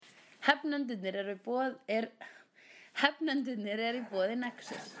Hefnendurnir eru í boði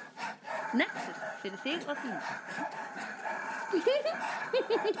Nexus. Nexus fyrir þig og þína.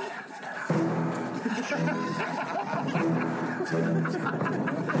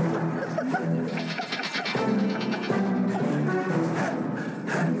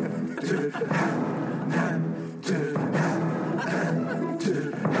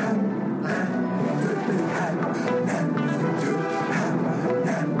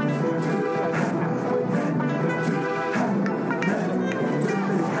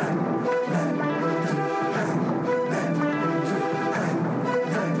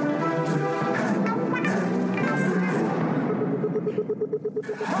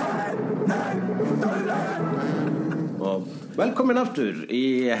 Og velkomin aftur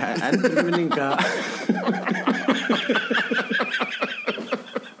í endurminninga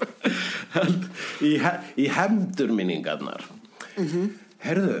í hefndurminningarnar.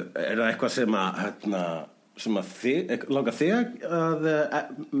 Heyrðu, það eitthvað sem að þig langar þig að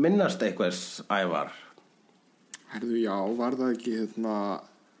minnast einhvers, Ævar? Heyrðu, já, var það ekki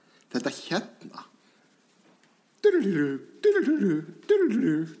þetta hérna?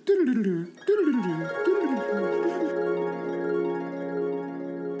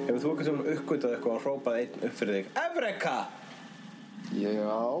 Hefur þú eitthvað sem uppgötvað eitthvað og hrópað einn upp fyrir þig? Evreka! Já,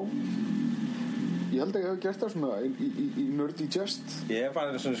 ég held að ég hef gert það svona í Nerdy Jest. Ég hef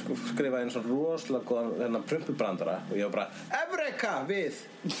bara skrifað einn svona rosalega góðan prumpubrandara og ég var bara Evreka við!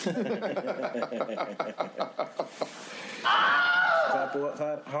 Það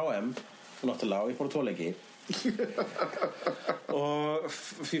er HM náttúrulega og ég fór á 2 leiki og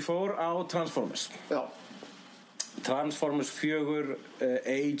ég fór á Transformers. Já. Transformers 4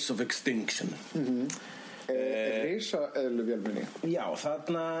 Age of Extinction. Risa eðluvélmenni. Já,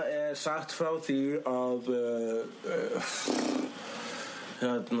 þarna sagt frá því að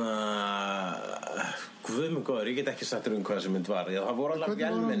Guð minn góður, ég get ekki sagt hvað þessi mynd var. Það voru alveg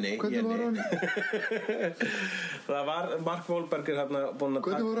vélmenni. Hvernig var hann? Það var Mark Wahlberg Hvernig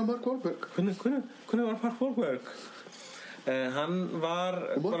var hann Mark Wahlberg? Hvernig var Mark Wahlberg? Hann var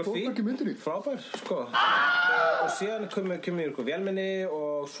bara fín, frábær, sko. Og síðan kemur ykkur vélmenni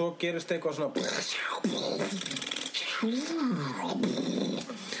og svo gerist eitthvað svona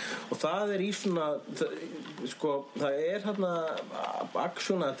og það í svona sko, það þarna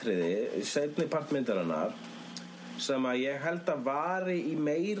aksjónatriði í seinni part myndarinnar sem að ég held að vari í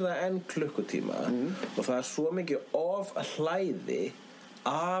meira en klukkutíma og það svo mikið ofhlæði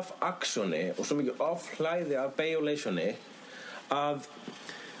af aksjóni og svo mikið ofhlæði af bejulationi að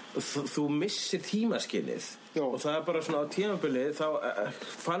þú missir tímaskinnið. Já. Og það bara svona á tímabili þá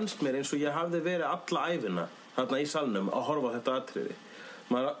fannst mér eins og ég hafði verið alla ævina þarna í salnum að horfa á þetta atriði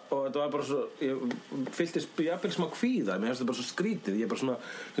og þetta var bara svo ég fylltist jafnvel smá kvíða mér finnst þetta bara svo skrítið ég bara svona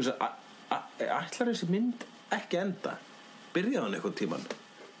ætlar þessi mynd ekki enda byrjaði hann eitthvað tíman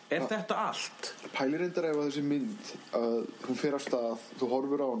þetta allt pælir reyndar ef að þessi mynd að hún fer af stað þú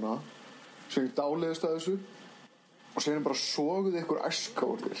horfir á hana sem dáleiðist að þessu og segir bara soguð ykkur æska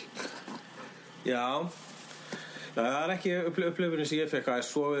úr þér. Já, það ekki upplifunin sem ég fekk að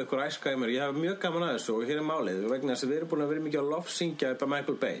soguð ykkur æska í mér. Ég hef mjög gaman að þessu og hér málið vegna þess að við erum búin að vera mikið að lofsyngja upp að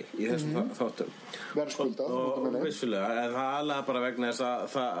Michael Bay í þessum þáttum. Verðskuldað. Og vissulega, en það aðlega bara vegna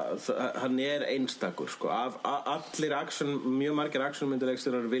þess að hann einstakur, sko. Allir mjög margir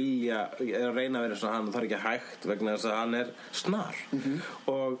aksjónmyndarleikstjórar vilja að reyna að vera eins og hann og það ekki hægt vegna þess að hann snar.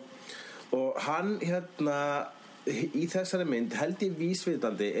 Og hann í þessari mynd held ég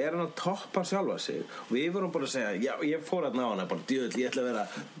vísvitandi hann að toppa sjálfa sig og við vorum bara að segja já, ég fór að ná hana bara djöðl, ég ætla að vera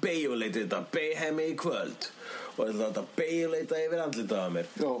beijuleita þetta, beihemi í kvöld og ég ætla að beijuleita yfir andlitað af mér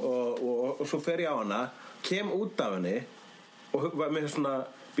og svo fer ég á hana kem út af henni og var með svona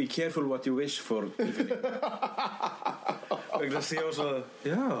be careful what you wish for vegna að ég var svo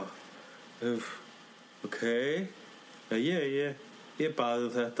já ok ég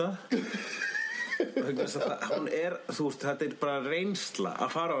baði þetta hún þú veist, þetta bara reynsla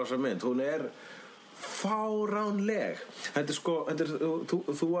að fara á þessa mynd, hún fáránleg þetta sko,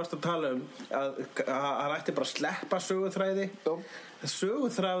 þú varst að tala að hann ætti bara að sleppa söguþræði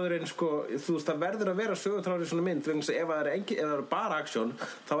söguþráðurinn sko, þú veist, það verður að vera söguþráður í svona mynd, vegna þess að ef það er bara aksjón,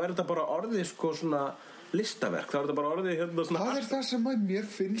 þá þetta bara orðið sko svona listaverk, þá þetta bara orðið svona það það sem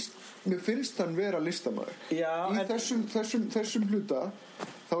mér finnst hann vera listamaður í þessum hluta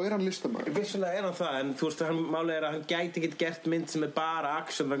þá hann listamaður. Vissulega hann það, en þú veist, málið að hann gæti ekki gert mynd sem bara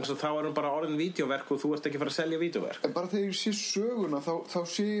action, vegna þess að þá hann bara orðin vídeóverk og þú ert ekki að fara að selja vídeóverk. En bara þegar ég sé söguna þá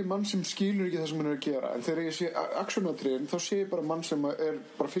sé ég mann sem skilur ekki það sem hann að gera, en þegar ég sé actionatriðin þá sé ég bara mann sem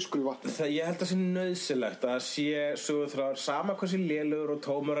bara fiskur í vatni. Ég held að sé nauðsynlegt að sé söguþráður, sama hversu lélegur og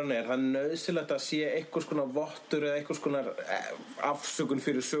tómur hann það nauðsynlegt að sé einhvers konar vottur eða einhvers konar afsökun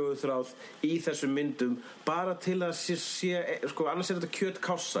fyrir söguþráð í þessum myndum, bara til að sé sko, annars þetta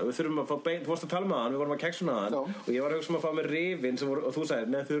kjötkássa, við þurfum að fá bein, þú varst að tala með hann, við vorum að keksuna hann og ég var að hugsa að fá með rifin og þú sagðir,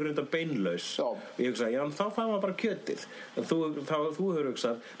 neða þau eru reynda beinlaus og ég hugsaði, já, þá fáum við bara kjötið en þú hefur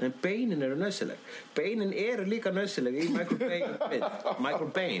hugsað, en beinin eru nauðsynleg, beinin eru líka nauðsynleg í Michael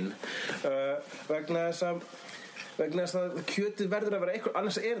Bain vegna þess að kjötið verður að vera eitthvað,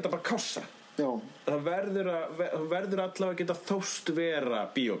 annars þetta bara kássa. Já. Það verður allavega að geta þóst vera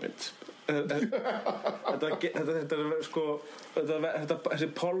bíómynd. Þessi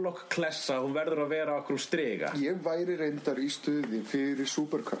Pollock klessa, hún verður að vera okkur striga. Ég væri reyndar í stuði fyrir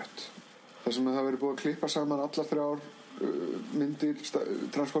Supercut, þar sem það verið búið að klippa saman allar 3 myndir,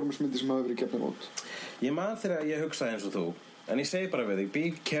 Transformers myndir sem hafa verið gefnar út. Ég man þegar ég hugsaði eins og þú, en ég segi bara við þig, be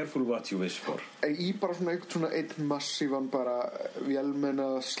careful what you wish for. Í bara einn massívan bara vélmenna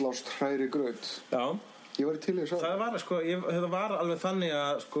slást hræri graut. Já. Ég var til í að sjá. Það var alveg þannig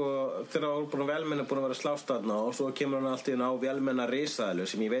að þegar vélmenni búin að vera slást þarna og svo kemur hann alltaf inn á vélmenna risaðlu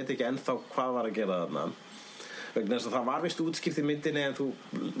sem ég veit ekki ennþá hvað var að gera þarna. Vegna þess að það var vist útskýrt í myndinni en þú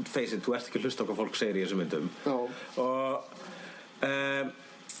ert ekki að hlusta á hvað fólk segir í þessum myndum. Já.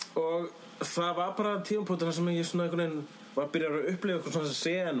 Og það var bara tímapunktur sem ég svona einhvern veginn var að byrja að upplifa eitthvað svona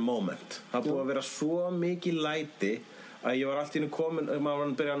sen moment. Það búið að vera svo mikið læti að ég var allt í einu komin, maður var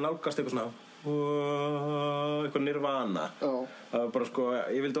að byrja að nálgast eitthvað svona eitthvað nirvana. Það var bara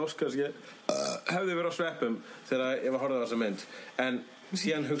ég vildi óska þess að ég hefði verið á sveppum þegar ég var að horfa á þessa mynd, en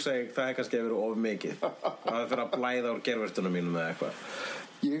síðan hugsa ég það kannski verið of mikið það fyrir að blæða úr gervertunum mínum eða eitthvað.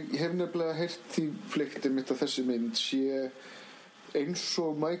 Ég hef nefnilega heyrt því flyktir mitt að þessi mynd sé eins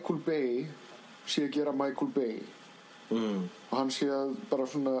og Michael Bay sé að gera Michael Bay og hann sé að bara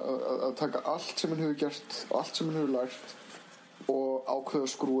svona að taka allt sem hann hefur gert og allt sem hann hefur lært og ákveða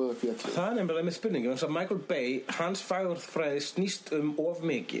að skrúa upp í allir. Það nefnilega með spurningu, eins og Michael Bay hans fagurfræði snýst of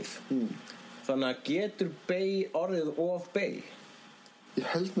mikið þannig að getur Bay orðið of Bay? Ég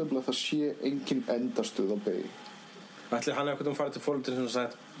held nefnilega að það sé engin endastöð á Bay. Ætli hann eitthvað farið til fólk sem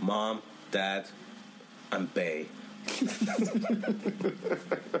sagt Mom, Dad, I'm Bay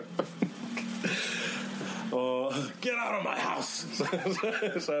og get out of my house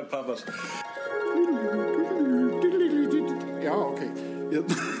sagði pappas. Já, ok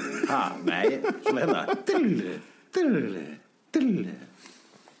nei, svona hérna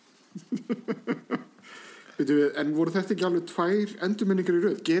En voru þetta ekki alveg 2 endurminningar í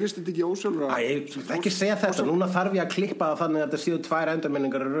röð? Gerist þetta ekki ósjálfra? Ég ekki segja þetta, núna þarf ég að klippa það þannig að þetta séu 2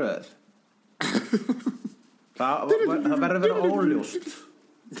 endurminningar í röð það verður að vera óljóst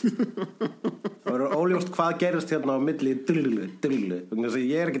það verður óljóst hvað gerist hérna á milli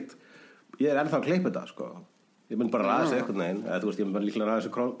ég er ennþá að klippa þetta ég mun bara ræða þessu einhvern veginn þú veist, ég mun bara líklega ræða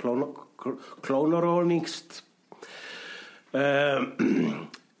þessu klónarólningst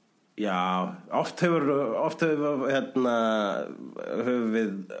já, oft hefur við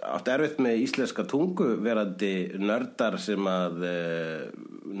átt erfitt með íslenska tungu verandi nördar sem að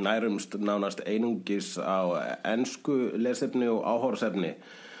nærumst nánast einungis á ensku lesefni og áhorfsefni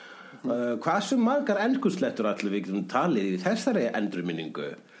hversu margar enskuslettur allir við getum talið í þessari endurminningu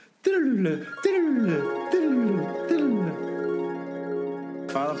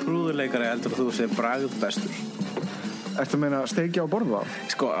hvaða prúðuleikari heldur þú sé bragð bestur? Ertu að meina steikja á borða?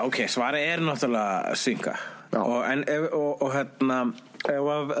 Ok, svari náttúrulega svinga og hérna ef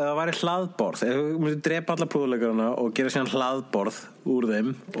það væri hlaðborð ef við myndum drepa alla prúðuleikarana og gera síðan hlaðborð úr þeim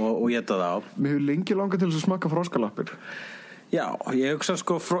og éta það á. Mér hefur lengi langað til þess að smakka froskalappir. Já, ég hugsa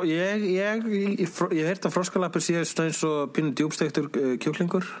ég heyrti að froskalappir sé eins og pínu djúpsteiktur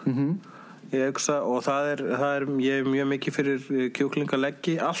kjúklingur ég hugsa og það er ég mjög mikið fyrir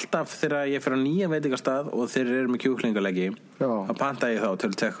kjúklingaleggi alltaf þegar ég fer á nýja veitingastað og þeir eru með kjúklingaleggi að panta ég þá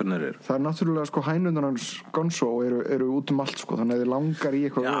til tekkunir það er náttúrulega hænundan hans Gonzo eru út allt þannig að þið langar í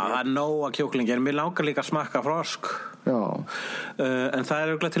eitthvað það er nóg að kjúklingi en mér langar líka að smakka frosk en það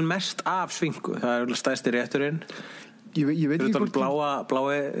er örugglega til mest af svingu það er örugglega stærsti rétturinn Ég veit ekki hvort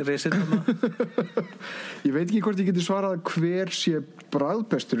blái risinn Ég veit ekki hvort ég geti svarað hver sé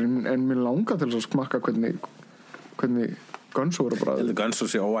bragðbesturinn en mér langar til að smakka hvernig Gonzo er að bragða Gonzo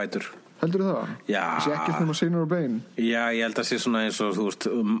sé óætur Heldur það? Já Það sé ekkert nema seinur og bein Já, ég held að sé svona eins og þú veist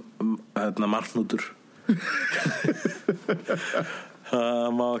marknútur Það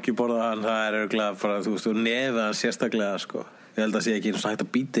má ekki borða hann, það örugglega bara, þú veist, og nefið hann sérstaklega, sko. Ég held að sé ekki eins og hægt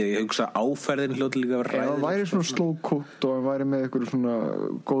að býta ég hugsa áferðin hljóti líka að vera ræðið. Það væri svona slow cooked og hann væri með eitthvað svona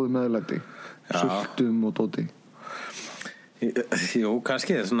góðu meðlæti, sultum og dóti. Jú,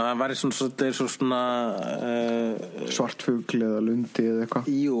 kannski svona, hann væri svona svartfugl eða lundi eða eitthvað.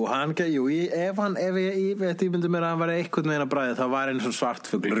 Jú, ef ég myndi mér að hann væri eitthvað með eina bragði, þá var eins og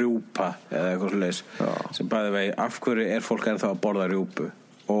svartfugl rjúpa eða eitthvað svoleiðis sem bæði vegi, af hverju er fólk ennþá að borða rjúpu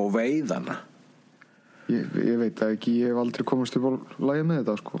og veiðana? Ég veit það ekki, ég hef aldrei komast upp á lagi með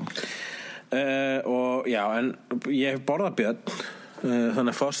þetta, sko. Og já, en ég hef borðað björn.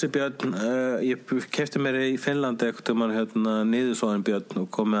 Þannig fossibjörn, ég keypti mér í Finnlandi eitthvað niðursóðin björn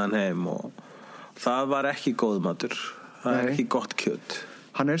og kom með hann heim og það var ekki góð matur. Það er ekki gott kjöt.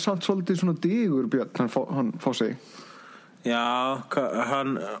 Hann er samt svolítið svona digur björn, hann fossi. Já,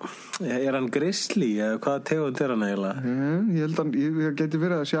 er hann grizzly eða hvaða tegund er hann eiginlega? Ég held að ég geti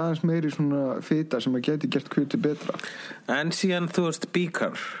verið að sé aðeins meiri svona fita sem að geti gert kjöti betra. En síðan þú veist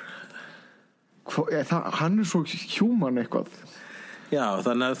bíkar. Hann er svo human eitthvað. Já,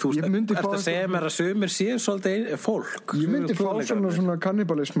 þannig að þú ert að segja mér að sumir séu svolítið fólk. Ég myndi fá svona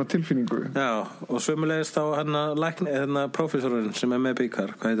kannibalisma tilfinningu. Já, og sömulegist þá prófessorinn sem er með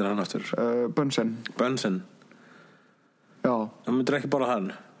bíkar, hvað heitir hann aftur? Bunsen. Já. Það myndir ekki bara hann.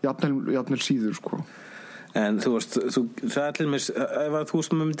 Jafnvel síður, sko. En þú veist, það er til mér, ef að þú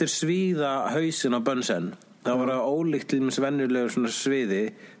myndir svíða hausinn á Bunsen, þá var það ólíkt til mér venjulegur svona sviði,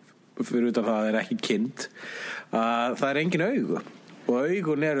 fyrir utan það er ekki kind, að það er engin augu. Og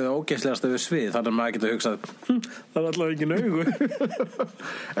augun eru það ógeðslegasta við svið, þannig að maður getur hugsað það er allavega engin augu.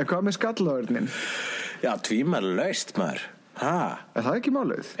 En hvað með skallaörnin? Já, tvímælalaust maður. Er það ekki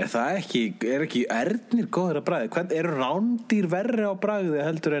málið? Er ekki ernir góður að bragði? Hvern eru rándýr verri á bragði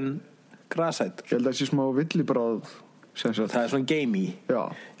heldur en grasætur? Ég held að það sé smá villibráð. Það er svona gamey. Já,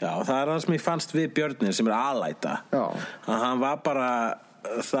 það er það sem ég fannst við björnin sem er alæta. Já. Að hann var bara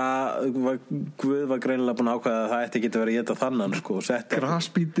Guð var greinilega búin að ákveða að það ætti ekki að vera að éta þannan, sko.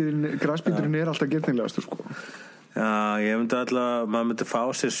 Grasbíturinn er alltaf gerðnilegastur, sko. Já, ég myndi alltaf, maður myndi fá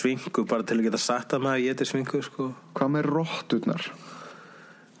sér svingu bara til að geta sagt að maður éti svingu, sko. Hvað með rotturnar?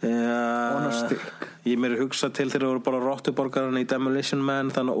 On a stick. Ég mér hugsa til þegar það voru bara rottuborgarana í Demolition Man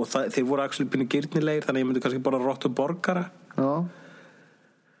og þeir voru actually pínu girnilegir, þannig ég myndi kannski bara rottuborgara. Já.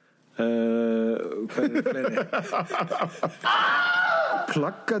 Hvað er fleiri?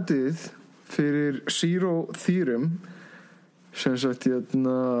 Plaggatið fyrir Zero Theorem sem sagt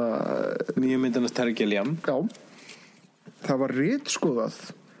nýju myndinast Terry Gilliam. Já, það var ritskoðað.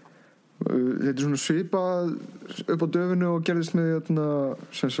 Þetta er svona svipað upp á döfinu og gerðist með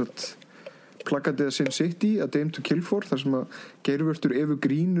sem sagt plaggatið Sin City, A Dame to Kill For, þar sem að geirvörtur Evu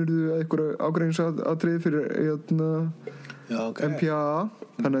Green urðu eitthvað ágreiningsatriði fyrir MPAA,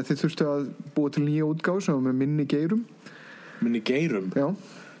 þannig að þið þurftu að búa til nýja útgáfu sem var með minni geirum. Minni geirum? Já.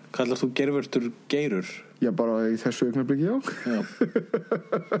 Kallar þú geirvörtur geirur? Já, bara í þessu augnabliki, já.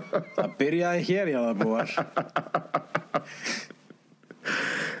 Það byrjaði hér, já, það búar.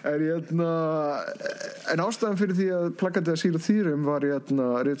 En ástæðan fyrir því að plaggatið Zero Theorem var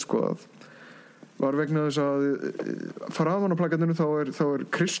ritskoðað var vegna þess að framan á plaggatinu þá er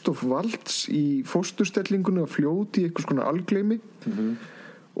Christoph Waltz í fósturstellingunni að fljóti í einhvers konar algleymi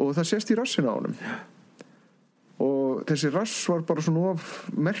og það sést í rassina á honum. Og þessi rass var bara svona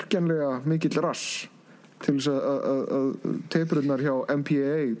merkjanlega mikill rass til þess að teipururnar hjá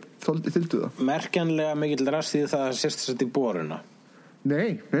MPAA þyldu það. Merkjanlega mikill rass því það sést þess að í boruna? Nei,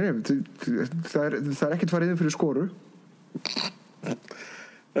 það er ekkert farið inn fyrir skoru.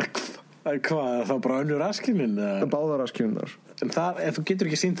 Hvað, er það bara önnur raskinin? Það er báðar raskininnar. En þú getur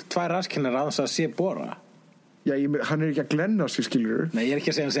ekki sýnt 2 raskinar að þess að sé bora? Já, hann er ekki að glenna sig, skilur. Nei, ég er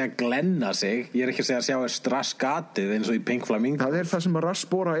ekki að segja að glenna sig. Ég er ekki að segja að sjá strassgatið eins og í Pink Flamingo. Það er það sem að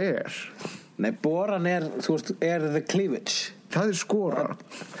rassbora er. Nei, boran er, þú veist, er the cleavage. Það er skora.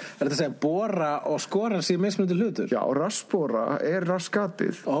 Er þetta að segja bora og skora sé mismunandi hlutur? Já, rassbora er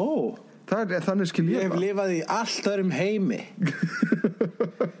rassgatið. Þannig skil ég hef lifað í allt öðrum heimi.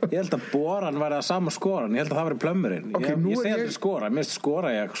 Ég held að boran væri að sama skoran. Ég held að það væri plömmurinn. Ég segi aldrei skora. Mér finnst skora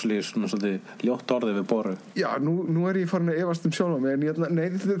ég svona svolítið ljótt orðið við boru. Já, nú er ég farin að efast sjálfa mig en nei,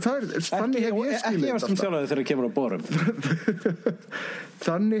 þannig hef ég skilið. Ekki efast sjálfa þig þegar kemur á borum.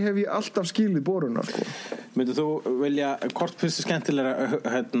 Þannig hef ég alltaf skilið boruna, sko. Myndir þú vilja, hvort finnst þið skemmtilegra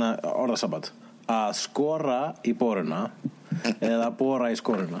orðasamband? Að skora í boruna eða bora í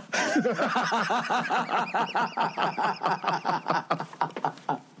skoruna?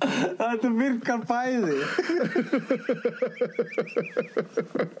 Þetta virkar bæði.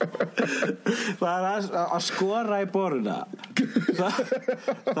 Það er að skora í boruna.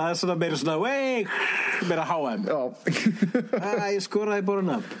 það svona meira svona meira HM. Ég skoraði í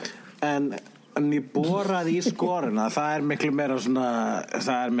boruna. En ég boraði í skoruna, það miklu meira svona,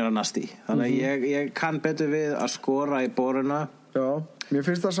 það meira nasty. Þannig að ég kann betur við að skora í boruna. Já, mér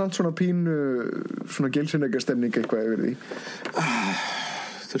finnst það samt svona pínu svona gilsinnegastemning eitthvað yfir því.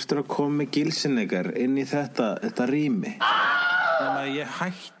 Þurftur að koma með gilsinnegar inn í þetta rými. Þannig að ég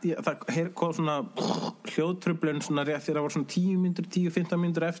hætti, það kom svona hljóðtruflun svona rétt þegar það var svona 10-15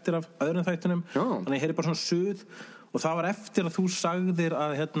 mínútur eftir af öðrum þættunum. Já. Þannig að ég heyri bara svona suð og það var eftir að þú sagðir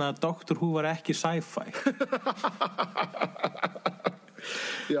að Doctor Who var ekki sci-fi.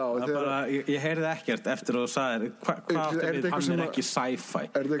 Já, bara, ég heyrði ekkert eftir að þú sagðir hvað áttu við, hann ekki sci-fi.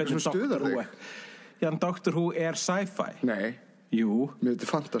 Er það eitthvað svona stuðar þig? Já, Doctor Who sci-fi. Nei. Jú. Mér þetta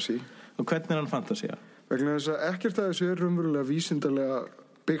fantasy. Og hvernig hann fantasía? Vegna þess að ekkert af þessu raunverulega vísindalega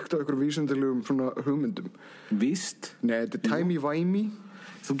byggt á einhverjum vísindalegum svona hugmyndum. Víst? Nei, þetta timey-wimey.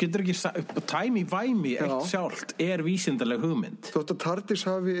 Þú getur ekki timey-wimey eitt sjálft vísindaleg hugmynd. Þótt að TARDIS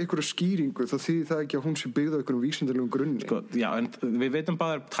hafi einhverja skýringu þá þýðir það ekki að hún sé byggð á einhverjum vísindalegum grunni. Sko, já, en við veitum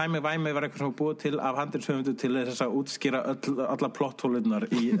bara að timey-wimey var eitthvað sem var búið til af handritshöfundu til þess að útskýra alla plotthólurnar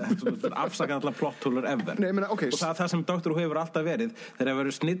afsaka alla plotthólur ever. Nei, meina, okay. Og það sem Doctor Who hefur alltaf verið, þeir hafa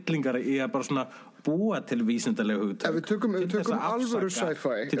verið snillingar í að bara svona búa til vísindaleg hugtök. Ef við tökum alvöru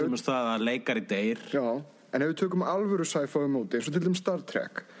sci-fi. Til dæmis það að leikari deyr. Já. En ef við tökum alvöru sci-fi móti, eins og til Star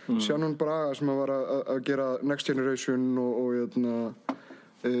Trek, Shannon Braga sem var að gera Next Generation og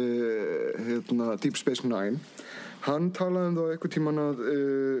Deep Space Nine, hann talaði þá eitthvað tímann að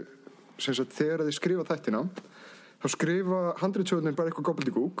þegar þið skrifa þættina, þá skrifa handritshöfundin bara eitthvað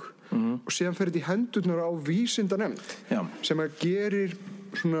gobbledygúk og síðan fer þetta í hendurnar á vísindanefnd sem að gerir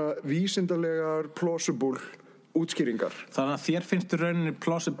svona vísindalegar plausible útskýringar. Þannig að þér finnst rauninni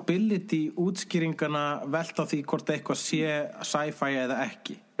plausibility útskýringana velta á því hvort eitthvað sé sci-fi eða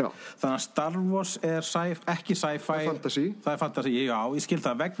ekki. Já. Þannig að Star Wars ekki sci-fi. Það er fantasy, já, ég skil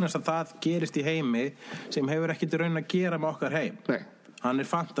það vegna þess að það gerist í heimi sem hefur ekkert rauninni að gera með okkar heim. Nei. Hann er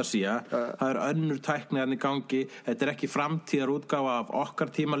fantasía, það önnur tækni hann í gangi, þetta er ekki framtíðar útgáfa af okkar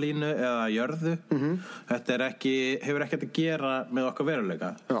tímalínu eða jörðu, þetta hefur ekkert að gera með okkar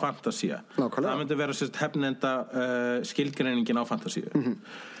veruleika, fantasía. Það myndi vera hefnenda skilgreiningin á fantasíu.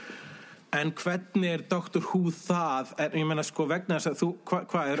 En hvernig er Doctor Who það? Ég meina sko vegna þess að þú,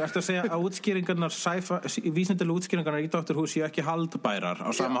 hvað ertu að segja að útskýringarnar, vísindalega útskýringarnar í Doctor Who séu ekki haldbærar á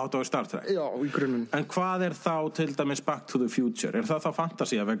sama hátt á Star Trek? Já, í grunninn. En hvað er þá til dæmis Back to the Future? Er það þá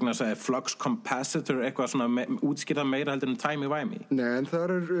fantasía vegna þess að flux capacitor eitthvað svona útskýrða meira heldur en timey-wimey? Nei, en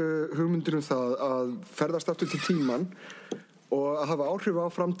það hugmyndir það að ferðast aftur til tíman og að hafa áhrif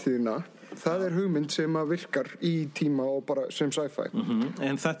á framtíðina. Það er hugmynd sem að virkar í tíma og bara sem sci-fi.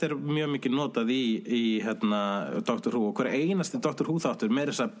 En þetta er mjög mikið notað í Doctor Who og hver einasti Doctor Who þáttur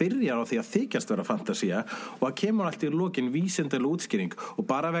meira þess að byrjar á því að þykjast vera fantasía og að kemur alltaf í lokin vísindalega útskýring og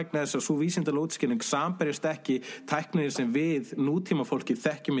bara vegna þess að svo vísindalega útskýring samberist ekki tæknir sem við nútíma fólki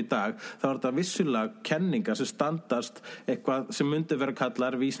þekkjum í dag, þá er þetta vissulega kenningar sem standast eitthvað sem myndi vera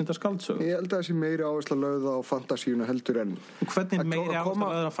kallar vísindaskáldsögur. Ég held að það sé meiri áhersla lögð á fantasíuna heldur en. Hvernig meiri áhersla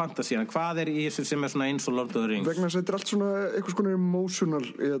lögð á fantasíuna? Hvað er í þessu sem er svona eins og Lord of the Rings? Vegna þess að þetta er allt svona eitthvað svona emotional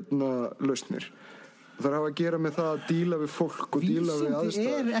lausnir. Það er að hafa að gera með það að díla við fólk og díla við aðstæður.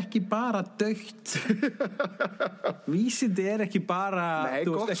 Vísindi er ekki bara dautt. Vísindi er ekki bara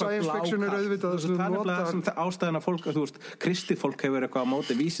gott science fiction er auðvitað það er ástæðan að fólk, kristið fólk hefur eitthvað á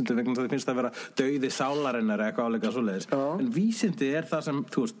móti vísindi vegna það finnst það að vera dauði sálarinnar eitthvað áleika svoleiðis. En vísindi er það sem,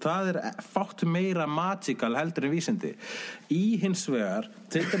 það er fátt meira magical heldur en vísindi. Í hins vegar,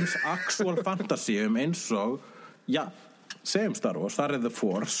 til dæmis actual fantasíum eins og, segjum Star Wars, þar er The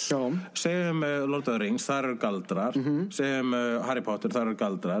Force, segjum Lord of the Rings, þar eru galdrar, segjum Harry Potter, þar eru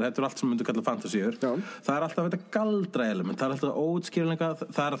galdrar, þetta er allt sem myndu kalla fantasíur. Það er alltaf þetta galdra element, það er alltaf óútskýringa,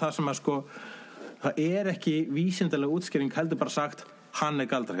 það er það sem að það er ekki vísindalega útskýring, heldur bara sagt hann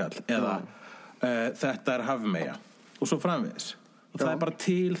er galdrakall eða þetta er hafmeyja og svo framvegis. Og það er bara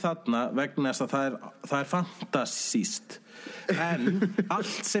til þarna vegna þess að það er fantasíst. En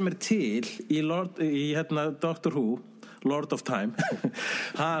allt sem er til í Doctor Who, Lord of Time,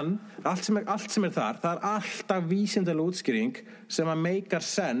 allt sem er þar, það er alltaf vísindalega útskýring sem að make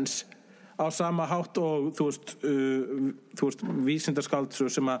sense á sama hátt og þú veist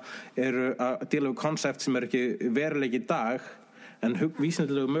vísindaskáldsögur sem að eru að díla við konsept sem er ekki veruleiki í dag en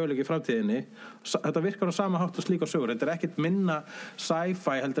vísindalegu möguleiki í framtíðinni. Þetta virkar á sama hátt og slíkar sögur. Þetta er ekkert minna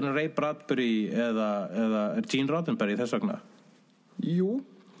sci-fi heldur en Ray Bradbury eða Gene Roddenberry þess vegna. Jú.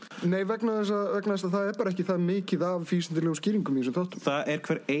 Nei, vegna þess að það er bara ekki það mikið af vísindalegum skýringum í þessum þáttum. Það er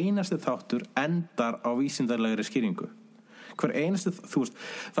hver einasti þáttur endar á vísindalegri skýringu. hver einasti, þú veist,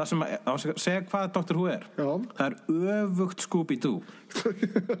 það sem að segja hvað Dr. Who er. Já. Það öfugt Scooby-Doo.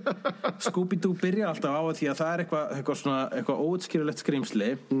 Scooby-Doo byrjar alltaf á því að það eitthvað óútskýrulegt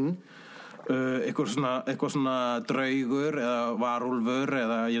skrýmsli. Eitthvað svona draugur eða varúlfur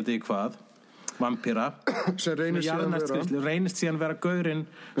eða ég veit ekki hvað. Vampíra sem reynist síðan vera gaurinn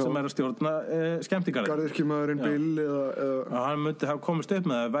sem að stjórna skemmtigarðin garðyrkjumaðurinn Bill eða hann myndi hafa komist upp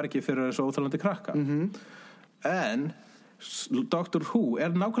með það var ekki fyrir þessu óþolandi krakka en Dr. Who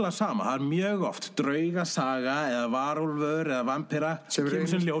nákvæmlega sama það mjög oft draugasaga eða varúlfur eða vampíra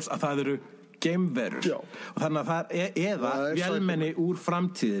kemur sem ljós að það eru geimverur og þannig að það eða vélmenni úr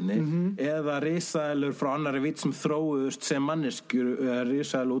framtíðinni eða risaðlur frá annarri vitt sem þróuðust sem manneskjur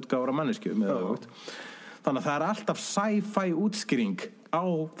risaðl útgáfur af manneskjum þannig að það alltaf sci-fi útskýring á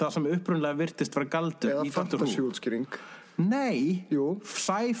það sem upprunlega virtist vera galdur eða fantasy útskýring Nei,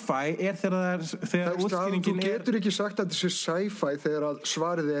 sci-fi þegar útskýringin þú getur ekki sagt að þetta sé sci-fi þegar að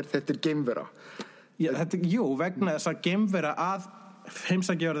svarið þetta geimvera vegna þess að geimvera að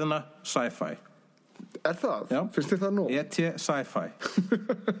heimsækjörðina sci-fi það? Já. Finnst þið það nóg? E.T. sci-fi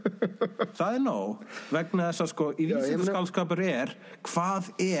það nóg vegna þess að sko í vísindaskálskapur hvað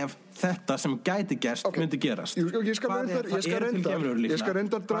ef þetta sem gæti gerst myndi gerast ég skal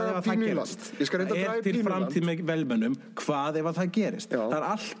reyndar draga pínu í land til framtíð með velmönnum hvað ef að það gerist það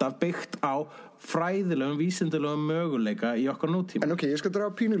alltaf byggt á fræðilegum vísindalegum möguleika í okkar nútíma en ég skal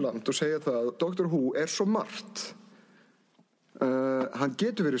draga pínu í land og segja það að Dr. Who svo margt hann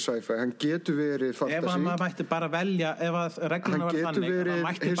getur verið sci-fi, hann getur verið fantasy ef hann mætti bara velja ef að regluna var þannig hann getur verið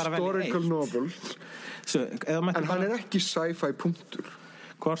historical novel en hann ekki sci-fi punktur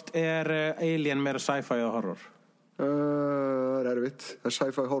hvort Alien meira sci-fi eða horror? Erfitt, það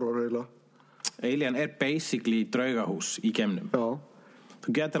sci-fi horror eiginlega Alien basically draugahús í geimnum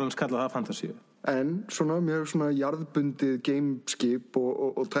þú getur alveg skallað það fantasíu en mjög jarðbundið gameskip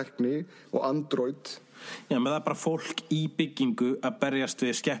og tekni og android menn það bara fólk í byggingu að berjast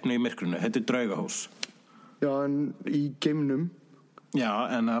við skepnu í myrkrinu þetta draugahús en í geimnum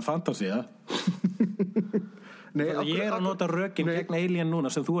en það fantasía ég að nota rökin gegn Alien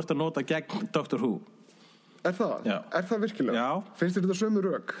núna sem þú ert að nota gegn Dr. Who það? Er það virkilega? Já. Finnst þér þetta sömu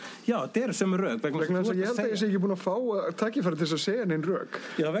rök? Já, þetta eru sömu rök vegna þess að ég held að ég sé ekki búin að fá tækifæri til þess að segja neinn rök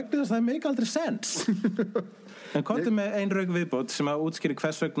vegna þess að það make aldrei sense en komdu með ein rök viðbót sem að útskýri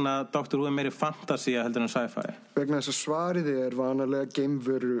hvers vegna Dr. Who meiri fantasía heldur en sci-fi vegna þess að svarið vanalega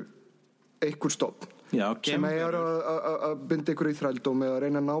geimveru einhver stofn sem að binda ykkur í þrældóm eða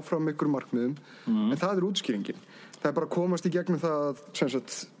reyna að ná fram ykkur markmiðum en það útskýringin það bara að komast í gegnum það sem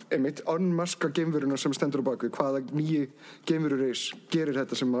sagt unmaska geimveruna sem stendur á baku hvaða nýji geimverureis gerir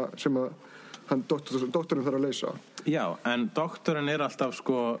þetta sem að hann doktorinn þarf að leysa en doktorinn alltaf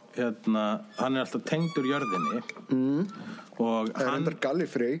hann alltaf tengdur jörðinni og hann endar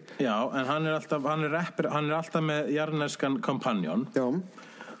Gallifrey en hann alltaf með jarðneskan kompanjón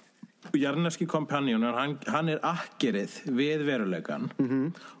jarðneski kompanjón hann akkerið við veruleikan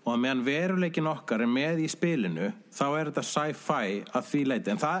og meðan veruleikin okkar með í spilinu þá þetta sci-fi að því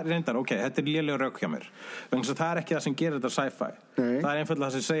leiti en það reyndar, þetta lélegur rök hjá mér vegna þess að það ekki það sem gerir þetta sci-fi það einfaldlega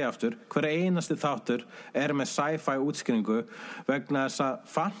það sem segja aftur hver einasti þáttur með sci-fi útskýringu vegna þess að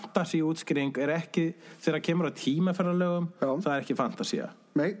fantasy útskýring ekki þegar kemur á tímaferðalögum það ekki fantasía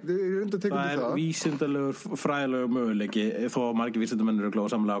það vísindalegur fræðilegur möguleiki þó margir vísindamenn eru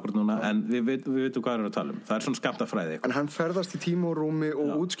glóða samlega ákvörð núna en við veitum hvað að tala það svona skammtafræði en hann ferðast í tíma og rúmi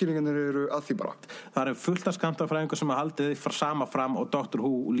og útskýringarnir eru að því bara það fullt af skammtafræðingur sem haldið sama fram og Dr.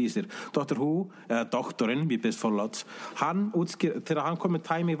 Who lýsir Dr. Who, eða doktorinn við byrst forláts, hann þegar hann kom með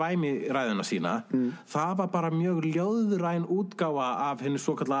tæmi-væmi ræðuna sína það var bara mjög ljóðræn útgáfa af henni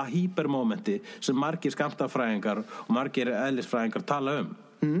svo kallaða hypermomenti sem margir skammtafræðingar og margir eðlisfræðingar tala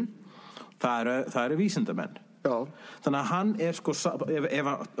það eru vísindamenn þannig að hann ef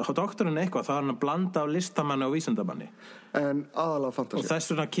doktorinn eitthvað þá hann að blanda á listamanni og vísindamanni en aðalega fantasí og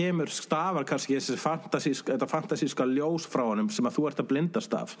þess vegna kemur stafar kannski þetta fantasíska ljós frá honum sem að þú ert að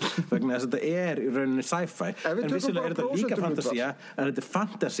blindast af vegna þess að þetta í rauninni sci-fi en vissulega þetta líka fantasía en þetta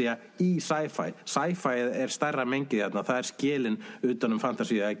fantasía í sci-fi stærra mengið þarna það skilin utan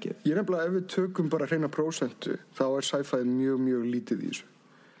fantasíu ekki ég nefnilega ef við tökum bara hreina prósentu þá sci-fi mjög mjög lítið í þessu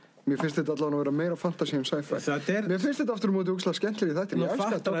mér finnst þetta allavega að vera meira fantasy en sci-fi mér finnst þetta aftur móti ógeðslega skemmtilega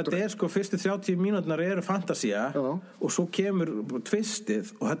þetta fyrstu 30 mínúturnar eru fantasía og svo kemur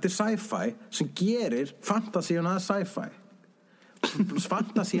tvistið og þetta sci-fi sem gerir fantasíun að sci-fi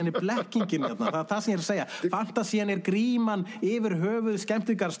fantasían blekkingin það sem ég að segja fantasían gríman yfir höfuð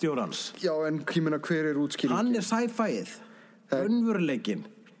skemmtigarstjórans en hver útskýringin? hann sci-fið raunveruleikinn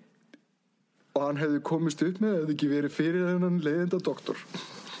og hann hefði komist upp með hefði ekki verið fyrir þennan leiðinda doktor.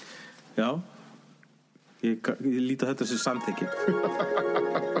 Já. Ég líti á þetta sem samþykki.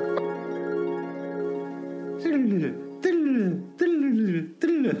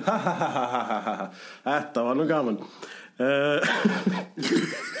 Þetta var nú gaman.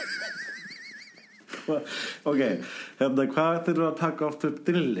 Ok, hérna, hvað þurfum við að taka oft upp?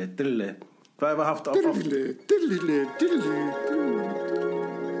 Dilli. Hvað hefur haft oft? Dilli.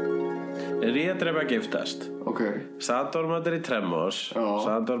 Ríðadrepa giftast. Ok. Sandormarnir í Tremors. Já.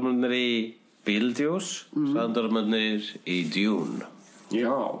 Sandormarnir í Beetlejuice. Sandormarnir í Dune.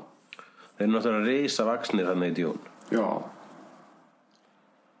 Já. Þeir eru náttúrulega risavaxnir þarna í Dune. Já.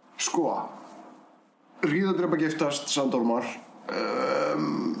 Sko, ríðadrepa giftast, sandormar.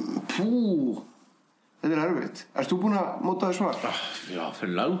 Þetta er erfitt. Ert þú búin að móta þér svar? Já,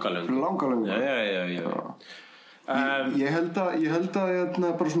 fyrir langa. Já. Ég held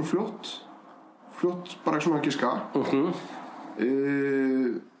að bara svona fljótt bara svona að giska.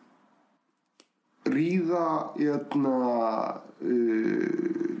 Ríða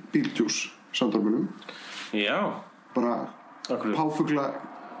Beetlejuice sandormunum. Já. Bara páfugla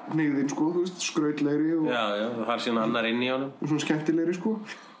hneigðin, sko, þú veist, skrautlegri og Já, það er síðan annar inn í honum. svona skemmtilegri, sko.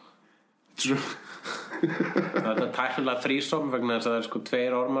 Það er tæknilega þrísom vegna þess að það er sko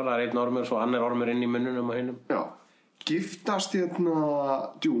 2 ormar, það er 1 ormur og svo annar ormur inn í munnunum og hinum. Já. Giftast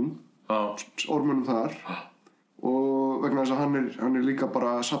Dune, ormunum þar, og vegna þess að hann er líka bara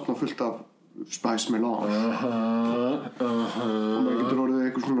að safna fullt af spice melange. Og maður getur orðið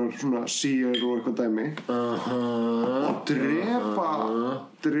eitthvað svona sír og eitthvað dæmi. Og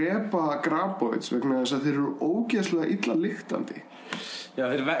drepa graboids vegna þess að þeir eru ógeðslega illa lyktandi. Já,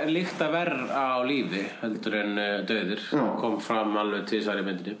 þeir lykta verr á lífi heldur en döðir. Kom fram alveg 2 í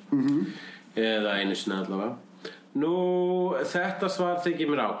myndinni. Eða einu sinni allavega. Nú, þetta svar þykir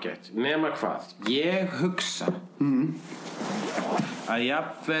mér ágætt. Nema hvað? Ég hugsa að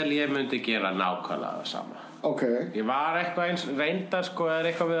jafnvel ég myndi gera nákvæmlega það sama. Ok. Ég var eitthvað eins reyndar sko, eða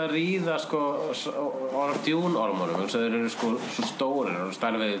eitthvað við að ríða sko djúnormunum, þess að þeir eru sko svo stórir og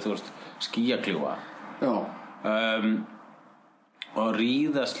stærðið, þú veist, skýjakljúfa. Já. Og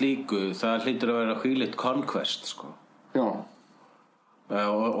ríða slíku, það hlýtur að vera hvílíkt conquest sko. Já.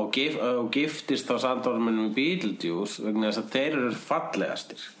 Og giftist þá sandormunum í Beetlejuice vegna þess að þeir eru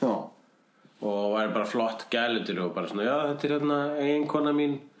fallegastir. Já. Og væri bara flott gælutir og bara svona, já, þetta er hérna eiginkona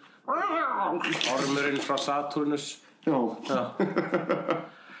mín, ormurinn frá Saturnus. Já.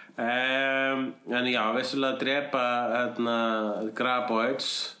 En já, vissulega drepa graboids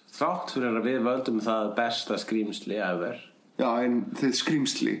þrátt fyrir að við völdum það besta skrýmsli ever. Já, en þið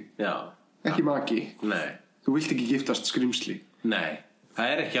skrýmsli. Já. Ekki maki. Nei. Þú vilt ekki giftast skrýmsli. Nei. Það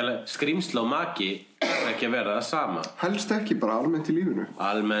er ekki alveg, skrýmsli og maki er ekki að vera það sama. Helst ekki, bara almennt í lífinu.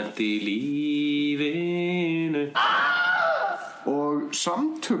 Almennt í lífinu. Og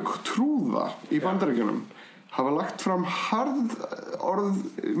samtök trúða í Bandaríkjunum hafa lagt fram harð orð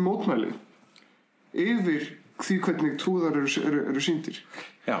mótmæli yfir því hvernig trúðar eru sýndir.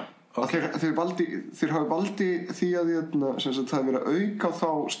 Já. Okay. Þeir hafa valdi því að það er verið að auka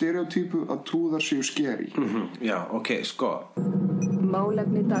þá stereotypu að trúðar séu skeri. Já, ok, sko.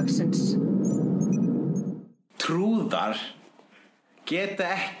 Málefni dagsins. Trúðar geta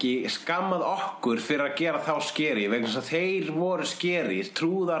ekki skammað okkur fyrir að gera þá skeri vegna þess að þeir voru skeri.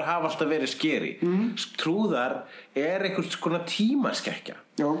 Trúðar hafa alltaf verið skeri. Trúðar er einhvers konar tímaskekkja.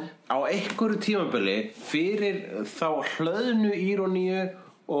 Já. Á einhverju tímabili fyrir þá hlöðnu íróníu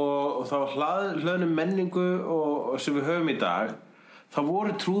og þá hlöðnu menningu og sem við höfum í dag, þá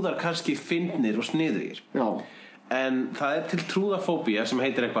voru trúðar kannski fyndnir og sniðugir. Já. En það er til trúðafóbía sem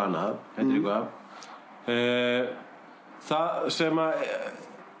heitir eitthvað annað, það sem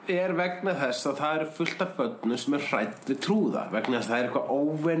er vegna þess að það eru fullt af börnum sem er hrædd við trúða vegna þess að það er eitthvað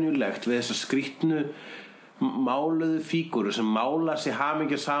óvenjulegt við þessa skrýtnu máluðu fígúru sem málar sig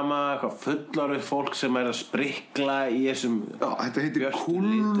hamingju sama, eitthvað fullorðið fólk sem er að sprikla í þessum. Já, þetta heitir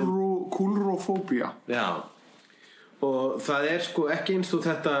kúlrófóbía. Já. Og það er sko ekki eins og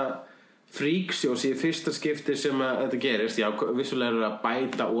þetta freaksjós í fyrsta skipti sem að þetta gerist. Já, vissulega eru að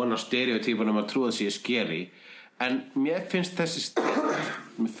bæta ofan á stereotypunum að trúða sér skeri. En mér finnst þessi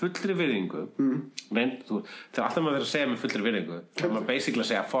með fullri virðingu það er alltaf maður að segja með fullri virðingu það er maður basically að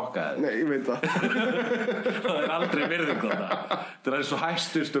segja fokka það. Nei, ég veit það. Það er aldrei virðingu það er eins og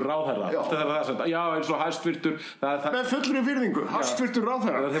hæstvirtur ráðherra. Já, eins og hæstvirtur með fullri virðingu, hæstvirtur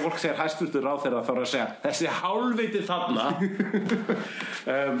ráðherra. Þegar fólk segir hæstvirtur ráðherra þá er að segja þessi hálfviti þarna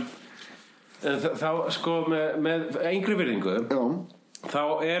þá sko með engri virðingu. Já.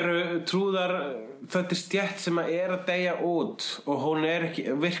 þá eru trúðar þetta stétt sem að deyja út og hún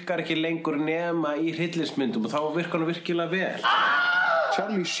virkar ekki lengur nema í hryllingsmyndum og þá virkar hún virkilega vel.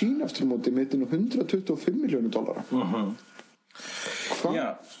 Charlie Sheen aftur á móti metin á $125 milljónir. Hvað? Já,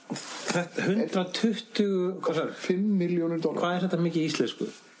 þetta 120 $5 milljónir. Hvað er þetta mikið í íslensku?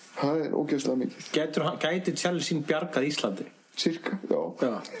 Það er ógeðslega mikið. Gæti Charlie Sheen bjargað Íslandi? Cirka,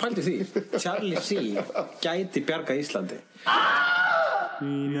 já. Pældi því, Charlie Sheen gæti bjargað Íslandi.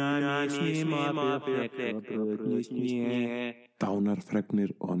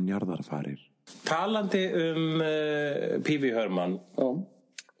 Dánarfregnir og njarðarfarir. Talandi P.V. Herman,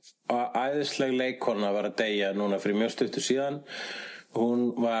 æðisleg leikkona var að deyja núna fyrir mjög stuttu síðan.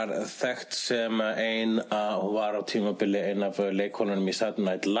 Hún var þekkt sem hún var á tímabili ein af leikkonunum í Saturday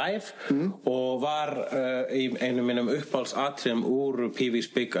Night Live og var í einu mínum uppáhaldsatriðum úr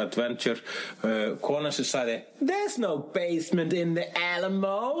Pee-wee's Big Adventure konan sem sagði "There's no basement in the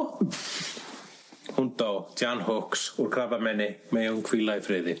Alamo." Hún dó, Jan Hooks úr krabbamenni, með hún hvíla í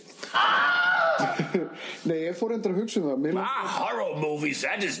friði. Nei, ég fór endur að hugsa það. Horror movies,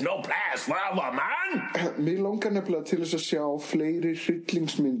 that is no place for a woman. Mér langar nefnilega til þess að sjá fleiri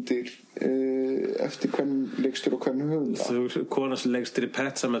hryllingsmyndir eftir hvern leikstur og hvern höfunda. Þú konan sem leikstur í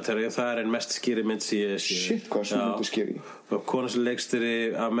Pet Sematary og það er en mest skýri mynd sem ég sé. Shit, hvað sem myndi skýri. Og konan sem leikstur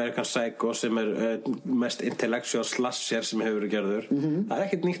í American Psycho sem er mest intellectual slasher sem hefur verið gerður. Það er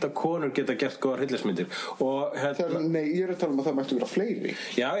ekkert nýtt að konur geta gert góðar hryllingsmyndir. Nei, ég er að tala um að það mættu vera fleiri.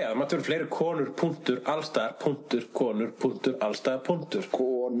 Já, það mættu vera fleiri konur, punktur, allstaðar, punktur, konur, punktur, allstaðar, punktur.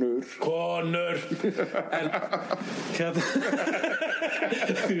 Konur. En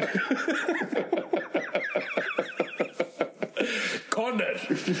konur.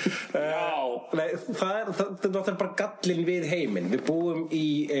 Nei, það er bara gallinn við heiminn. Við búum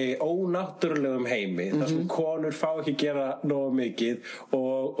í ónáttúrulegum heimi þar sem konur fá ekki gera nógu mikið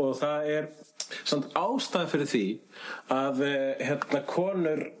og það er samt ástæða fyrir því að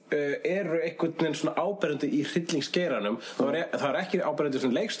konur eru einhvern veginn svona áberandi í hryllingsgeiranum. Það er ekki áberandi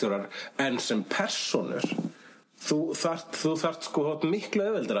sem leikstjórar en sem persónur. Þú þarft sko miklu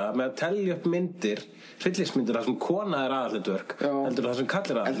auðveldara með að telja upp myndir, hryllingsmyndir þar sem kona er aðalhlutverk heldur það sem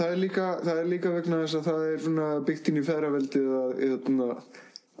kallir aðal. En það er líka vegna þess að það er svona byggt inn í feðraveldið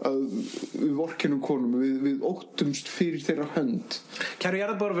að við vorkennum konum, við óttumst fyrir þeirra hönd. Kæru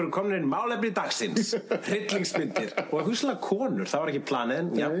jarðarbúar, við erum komin inn málefni dagsins, hryllingsmyndir og hugsalega konur, það var ekki planið.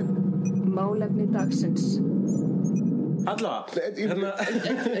 Málefni dagsins. Allavega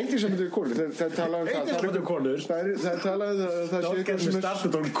Engin sem þetta er konur. Það er talað um það er konur. Það er talað um það sé eitthvað sem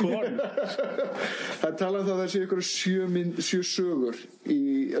startað um konur. Það er talað um það sé eitthvað 7 sögur í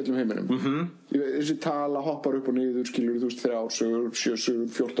öllum heiminum. Þessi tala hoppar upp og niður, skilur þú veist 3 sögur, 7 sögur,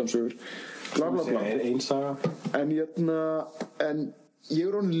 14 sögur, bla bla bla. Ein saga. En ég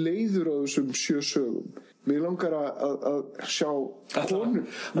er orðinn leiður á þessum 7 sögum. Mér langar að sjá konur.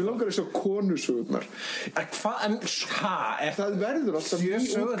 Mér langar að sjá konusögurnar. Það verður alltaf 7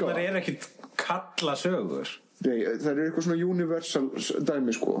 sögurnar er ekkit kalla sögur. Nei, það er eitthvað svona universal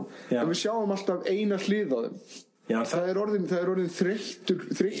dæmi sko. En við sjáum alltaf eina hlið á þeim. Það er orðin þreyttur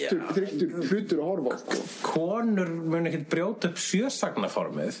hlutur að horfa á sko. Konur mun ekkit brjóta upp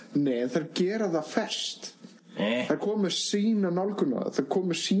 7-sagnaformið. Nei, þær gera það ferskt. Það kom með sína nálguna, það kom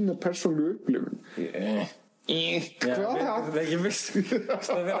með sína persónlegu upplifun. Hvað? Það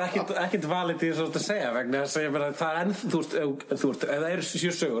verður ekkit valið í þess að segja vegna þess að það er ef það eru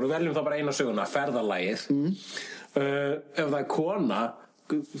 7 sögur og veljum þá bara eina söguna, ferðalagið. Ef það er kona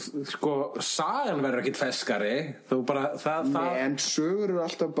sko, sagan verður ekkit feskari. Nei, en sögur eru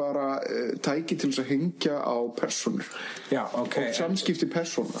alltaf bara tæki til þess að hengja á persónur. Já, ok. Og samskipti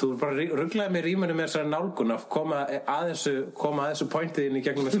persóna. Þú bara ruglaði með rýmunum með þessari nálgun að koma að þessu pointið inn í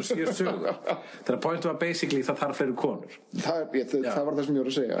gegnum þessu 7 sögur. Þegar pointið var basically það þarf fleiri konur. Það var það sem ég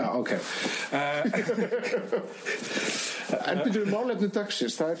var að segja. Já, ok. En byrjuðu málefni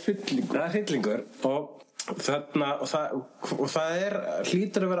dagsins, það er hryllingur. Það er hryllingur og það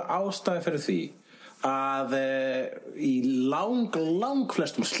hlýtur að vera ástæði fyrir því að í lang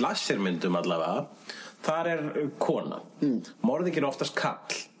flestum slashermyndum allavega þar er kona. Morðinginn er oftast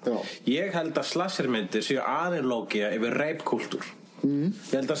kall. Ég held að slashermyndir séu aðeinlógía yfir rape-kúltúr. Ég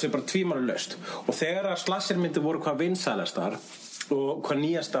held að það sé bara tvímælalaust. Og þegar að slashermyndir voru hvað vinsælastar og hvað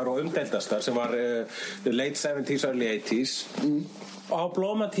nýjastar og umdeildastar sem var late 70s, early 80s á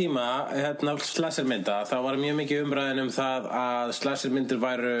blómatíma slashermynda þá var mjög mikið umræðin það að slashermyndir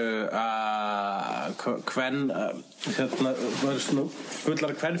væru væru svona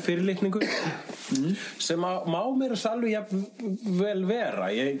fullar kvenfyrirlitningu sem má mér alveg vel vera.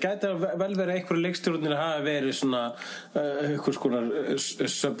 Ég gæti vel vera einhverju leikstjórnir að hafa verið svona einhvers konar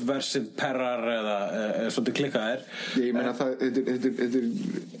subversive perrar eða svolítið klikkaðir. Ég meina þetta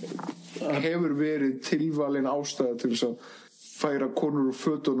hefur verið tilvalin ástæða til þess að færa konur úr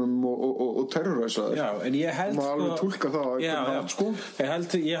fötunum og terroræsa þær. Já, en ég held má alveg túlka það sko.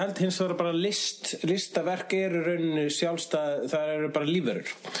 Ég held hins vegar bara listaverk eru rauninni sjálfstæð, það eru bara lífverur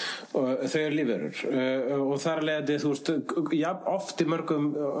og þau eru lífverur og þar leiðandi þú veist oft í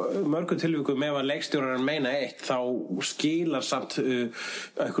mörgum tilvikum ef að leikstjórar meina eitt þá skilar samt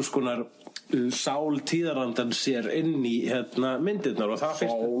einhvers konar sál tíðarandan sér inn í myndirnar og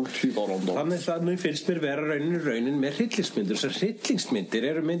þannig finnst mér vera raunin með hryllingsmyndir. Þessar hryllingsmyndir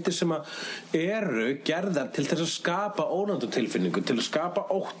eru myndir sem eru gerðar til þess að skapa ónættutilfinningu, til að skapa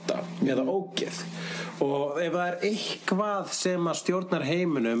ótta eða ógeð og ef það er eitthvað sem að stjórnar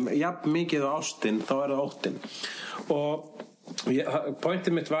heiminum jafn mikið á ástin þá er það óttin og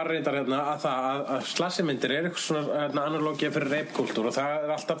pointið mitt var reyndar að slashermyndir er eitthvað svona analógía fyrir reipkúltúr og það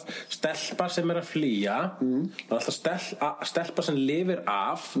er alltaf stelpa sem er að flýja það er alltaf stelpa sem lifir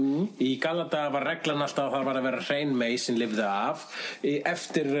af í gamla daga var reglan alltaf að það var að vera hrein mey sem lifði af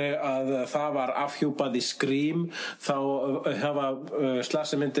eftir að það var afhjúpað í Scream þá hafa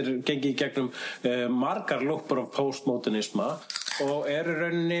slashermyndir gengið í gegnum margar lúppur af postmodernisma og eru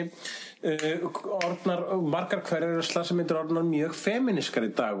rauninni margar hverjar slashermyndir orðnar mjög femíniskar í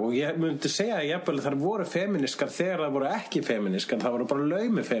dag og ég myndi segja að jafnvel þar voru femíniskar þegar það voru ekki femíniskar það voru bara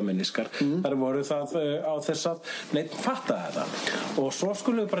laumi femíniskar þar voru það á þess að neitt fatta þetta og svo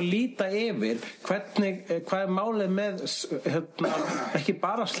skulum við bara líta yfir hvað er málið með ekki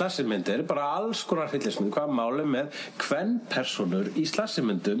bara slashermyndir bara alls konar hryllingsmyndir hvað er málið með kvenpersónur í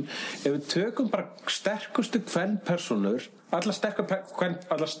slashermyndum ef við tökum bara sterkustu kvenpersónur allar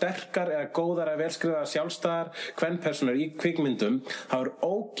sterkar eða góðar eða velskrifaðar sjálfstæðar kvenpersónur í kvikmyndum það er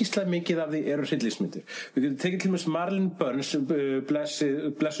ógeðslega mikið af því eru hryllingsmyndir við getum tekið til dæmis Marilyn Burns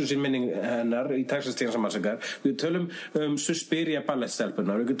blessuð sé minning hennar í Texas Chainsaw Massacre við tölum Suspiria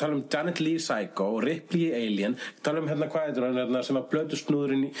ballettstelpunar við tölum Janet Leigh Psycho Ripley í Alien við tölum hvað heitir sem var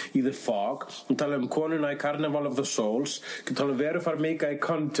blöðusnúðurinn í The Fog við tölum konuna í Carnival of the Souls við tölum Veru Farmiga í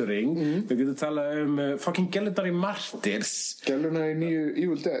Conjuring við getum talað fucking Gellunar í Martyrs Gellunar í nýju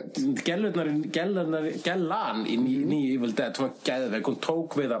Evil Dead Gellan í nýju Evil Dead hún var geðveik, hún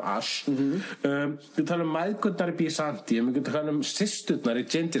tók við af Ash við tala mæðgurnar í Byzantium við getum tala systurnar í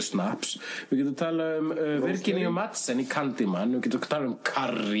Ginger Snaps við getum tala Virginia Madsen í Candyman við getum tala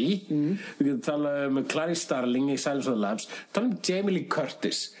Carrie við getum tala Clarice Starling í Silence of the Lambs tala Jamie Lee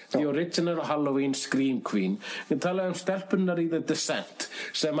Curtis the original Halloween Scream Queen við tala stelpunnar í The Descent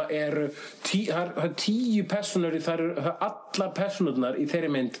sem eru 10 personur í þar allar personurnar í þeirri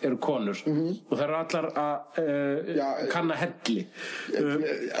mynd eru konur og það eru allar að kanna helli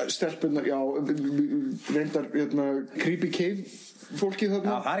stelpunar, reyndar creepy cave fólkið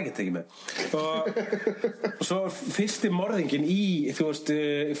þarna það er ekki tekið með og svo fyrsti morðingin í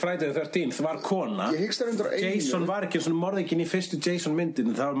Friday the 13th var kona Jason var ekki svona morðingin í fyrstu Jason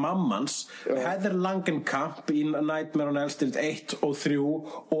myndin það var mammans Heather Langenkamp í Nightmare on Elm Street 1 og 3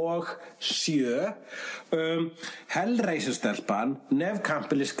 og 7 Hellraiser stelpan Neve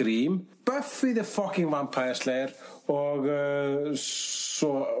Campbell í Scream Buffy the fucking Vampire Slayer og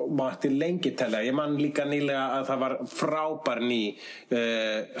svo mætti lengi telja ég man líka nýlega að það var frábær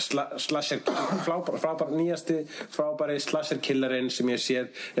slasher frábæri slasher killerinn sem ég séð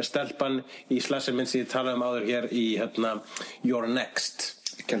er stelpan í slasher mynd sem ég talaði áður hér í You're Next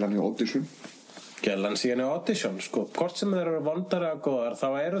Gellan í Audition Gellan síðan í Audition sko. Hvort sem þeir eru vondar eða góðar þá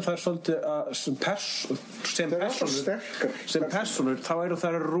eru þær svolítið sem persónur þá eru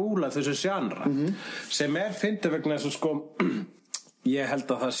þær að rúla þessu sjánra sem fyndið vegna þess að sko ég held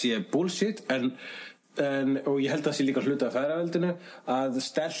að það sé bullshit og ég held að það sé líka hluti af feðraveldinu að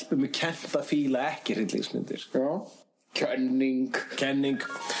stelpum er kennt að fíla ekki hryllingsmyndir kenning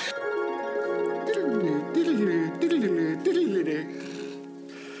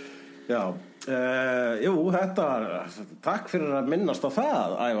já þetta var takk fyrir að minnast á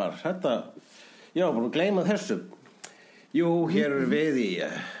það Ævar þetta, búin að gleyma þessu hér er við í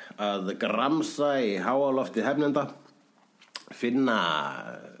að gramsa í háalofti hefnenda finna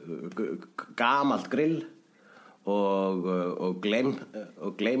gamalt grill og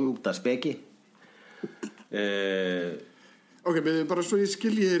gleymda speki ok, bara svo ég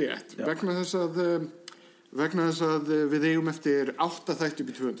skilji þér rétt vegna þess að vegna þess að við eigum eftir 8 þætti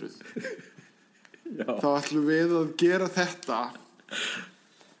upp í 200. Já. Þá ætlum við að gera þetta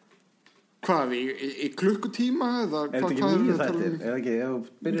hvað, í klukkutíma eða Er þetta ekki 9 þættir? Er ekki, ef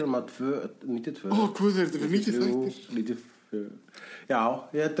byrjum að 92 Ó, hvað er þetta, 90 þættir? 94 Já,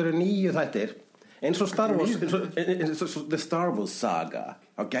 þetta eru 9 þættir eins og Star Wars eins og The Star Wars saga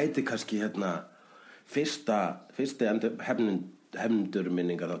þá gæti kannski fyrsti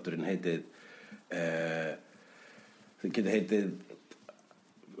hefndurminningaþátturinn heitið það geti heitið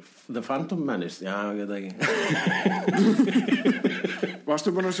The Phantom Menace, já, ég veit ekki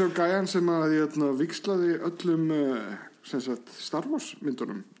Varstu búin að sjá gæjan sem að víxlaði öllum Star Wars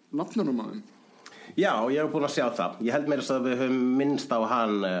myndunum, nafnunum á þeim? Já, ég hef búin að sjá það. Ég held meira að við höfum minnst á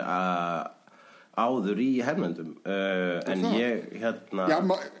hann áður í hermöndum en ég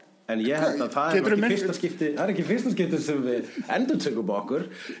En ég held að það er ekki fyrsta skipti það er ekki fyrsta skipti sem við endurtökum okkur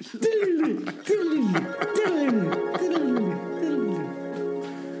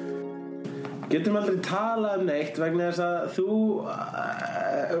Getum aldrei talað neitt vegna þess að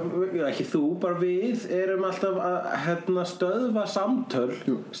ekki þú, bara við erum alltaf að stöðva samtöl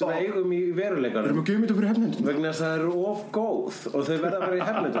sem eigum í veruleikanum. Erum að geima þetta fyrir hefnendum? Vegna þess að það eru of góð og þau verða að vera í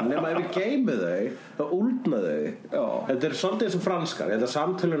hefnendum. Nema ef við geimum þau, þá úldna þau. Já. Þetta er svolítið eins og franskar. Þetta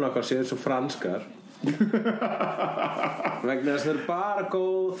samtölun okkar séu eins og franskar. Vegna þess að þau eru bara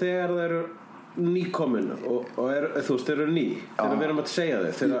góð þegar þau eru nýkomin og þú veist, þau eru ný. Þegar við erum að segja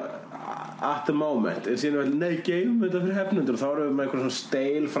þau. Þegar at the moment en síðan vel, nei, geymum þetta fyrir hefnundur og þá erum við með einhver svona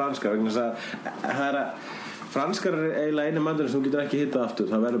steil franskar vegna þess að franskar er eiginlega einu mandur sem þú getur ekki hittað aftur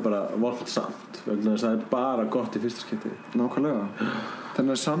það verður bara vont samt vegna þess að það er bara gott í fyrsta skipti Nákvæmlega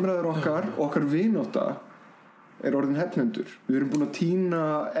Þannig að samræður okkar vinátta er orðin hefnundur Við erum búin að týna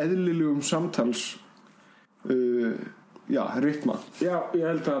eðlilegum samtals rytma Já, ég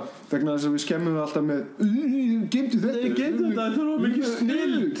held að vegna þess að við skemmum við alltaf með geymdu þetta það er mikið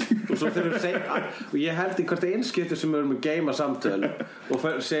snill og svo þegar við segja og ég held í hvert einskipti sem við erum að geyma samtöl og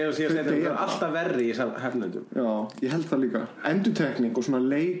segjum síðan þetta er alltaf verri í hefnendum Já, ég held það líka endurtekning og svona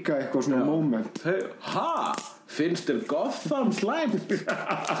leika eitthvað svona moment finnst þér Gotham slæmt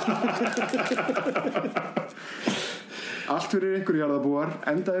Allt fyrir ykkur jarðarbúar,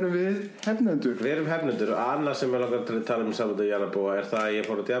 enda erum við hefnendur. Við erum hefnendur og annað sem ég langar til að tala saman jarðarbúa er það að ég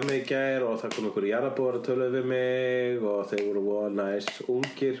fór að djamma í gær og það kom ykkur jarðarbúar að töluðu við mig og þeir voru næs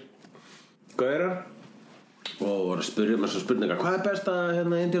ungir gaurar og voru að spyrja mér svo spurningar hvað er besta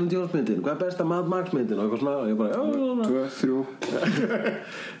Indiana Jones myndin, hvað er besta Mad Max myndin og eitthvað svona og ég bara 2, 3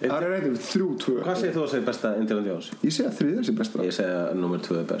 Það er reyndum 3, 2 Hvað segir þú að segja besta Indiana Jones? Ég segi að 3 sé besta Ég segi að nummer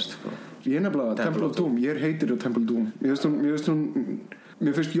 2 er best Ég er nefnilega Temple of Doom, ég er heitur á Temple of Doom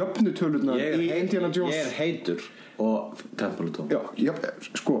Mér finnst jöfnu tölurnar í Indiana Jones Ég er heitur og Temple of Doom Já,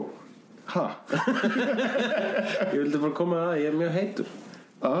 sko Ég vildi bara koma að ég er mjög heitur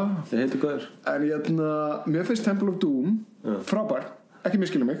Það heitir góður En mér finnst Temple of Doom frábær, ekki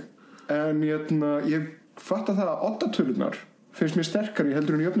miskilja mig en ég fatt að það að 8 tölurnar finnst mér sterkari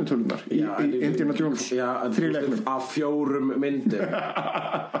heldur en jöfnutölunar í Indiana Jones 3 leiknum af 4 myndum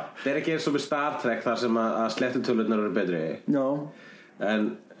það er ekki eins og með Star Trek þar sem að slettutölunar eru betri Já en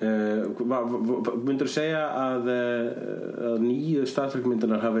myndur þú segja að nýju Star Trek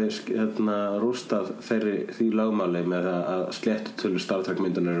myndunar hafi rústað því lögmáli með að slettutölu Star Trek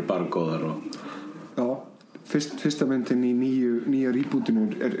myndunar eru bara góðar og... Já, fyrsta myndin í nýja rebootinu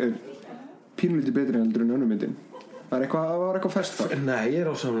er pínlítið betri heldur en önnur myndin Það var eitthvað fest þar Nei, ég er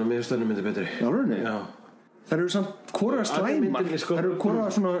ásamlega með stöðnum myndi betri Já, það eru samt hvora slæmar Það eru hvora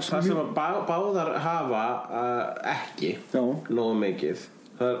svona Það sem að báðar hafa ekki nógu mikið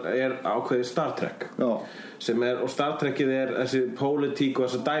Það er ákveðið Star Trek sem og Star Trekið er þessi pólitík og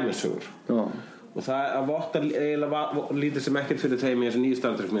þessar dæmisögur og það vottar eiginlega lítið sem ekkert fyrir þeim í þessu nýju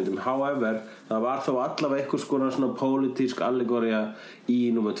Star Trek myndum however, það var þó allavega eitthvað svona pólitísk allegoría í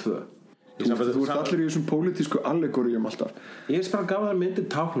nummer 2 Þú ert allir í þessum pólitísku allegoríum alltaf Ég er bara gaf það myndir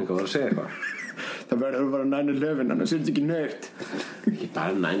tákninga og var að segja eitthvað Það verður að vera 9/11 annars er þetta ekki neitt Ekki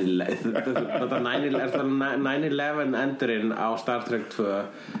bara 9/11 endurinn á Star Trek 2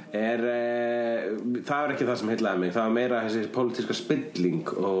 það er ekki það sem heillaði mig það var meira þessi pólitíska spilling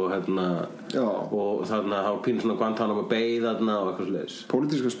og og þarna þá pínur svona Guantanamo Bay þarna og eitthvað slags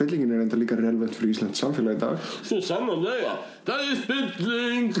Pólitíska spillingin er enda líka relevant fyrir Íslands samfélag í dag Svo sannarlega, það er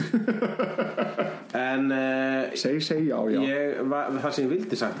spilling En Segi já. það sem ég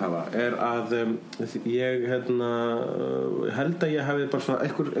vildi sagt hafa að ég held að ég hafi bara svona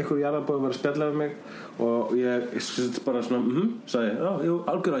einhver jarðarbói verið að spjalla við mig og ég bara svona sagði, já,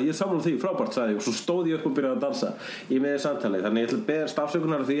 algjörlega, ég sammála því, frábært sagði ég, og svo stóð ég upp og byrjaði að dansa í miðju samtali, þannig ég ætla að beðast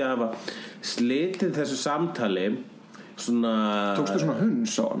afsökunar á því að hafa slitið þessu samtali svona. Tókstu svona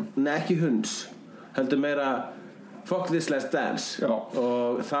hunds á hann? Nei, ekki hunds, heldur meira fuck this, let's dance. Já.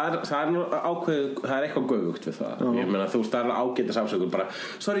 Og það er ákveð, það er eitthvað göfugt við það. Já. Ég meina, þú veist, það er ágætis afsökun bara,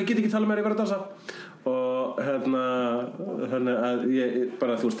 sorry, ég get ekki tala meira, ég verð að dansa. Og þannig að ég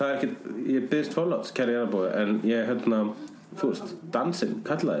bara, þú veist, það er ekki, ég byggðist forláts, kæri jarðarbói, en ég þú veist, dansinn,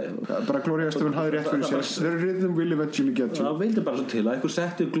 kallaði bara Gloria Estefan hafði rétt fyrir sér. The rhythm will eventually get you. Það vildi bara svo til að einhver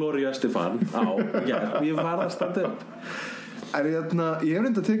setti Gloria Estefan á, ég var að standa upp. Ég hef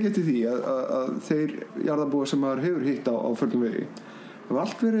reynda tekið eftir því að þeir jarðarbúa sem maður hefur hitt á förnum vegi hafa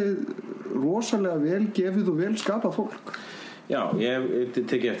allt verið rosalega vel gefið og vel skapað fólk. Já, ég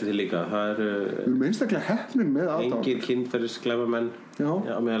tekið eftir því líka. Það Við erum einstaklega heppnir með aðdáendur. Engir kynferðisglæpamenn. Já,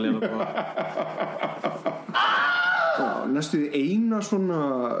 meðal jarðarbúa. Já, næstu því eina svona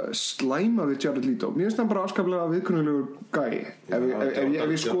slæma við Jared Leto. Mér finnst hann bara afskaplega viðkunnulegur gæi ef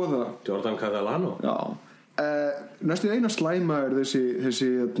ég skoða Jordan Catalano. Já. Næstu eina slæma þessi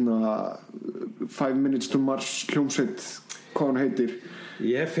 5 Minutes to Mars hljómsveit, hvað hann heitir.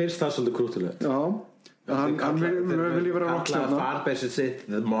 Ég finnst það svolítið krútulegt. Já, hann vil ég vera rockstjarna. Fanbase sitt,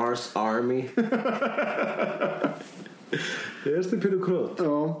 The Mars Army. Það er stu pínu krút.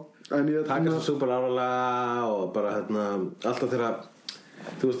 Já, en ég taka svo super áralega og bara alltaf þegar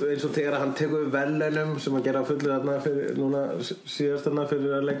þú veist, eins og þegar hann tekur við verðlaunum sem hann gera á fullu fyrir núna síðast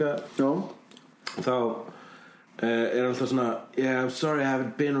fyrir að leika. Já. Þá alltaf svona, yeah, I'm sorry I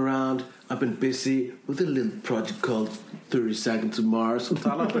haven't been around, I've been busy with a little project called 30 Seconds to Mars, og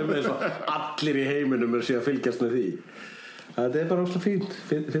tala alltaf eins og allir í heiminum að fylgjast með því. Það er bara óslega fínt,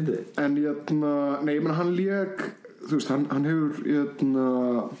 fyndið þið. En nei, ég meina hann lék, þú veist, hann hefur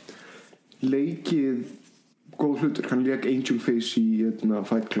leikið góð hlutur, hann lék Angel Face í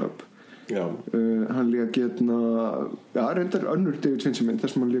Fight Club. Já. Hann lék reyndar önnur David Fincher mynd,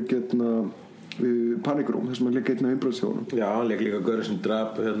 þess að hann lék Panic Room, þess að hann lék einn af innbrottsþjófunum. Já, hann lék líka gaurinn sem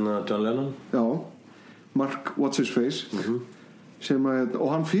drap John Lennon. Já, Mark What's His Face sem og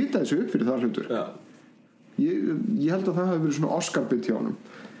hann fýtaði þessu upp fyrir það hlutur. Já. Ég held að það hafi verið svona Oscar-bit hjá honum.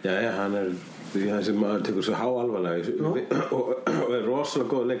 Já, hann þessi maður tekur svo háalvarlega og er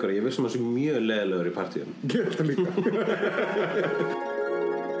rosalega góð leikari. Ég vissum að hann sé mjög leiðilegur í partíum. Ég held það líka.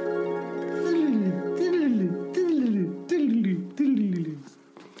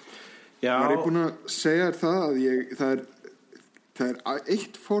 Já. Var ég búin að segja það að það er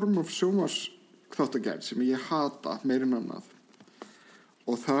eitt form af sjónvarsþáttagerð sem ég hata meir en annað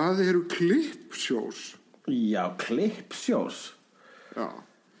og það eru klippsjós. Já, klippsjós.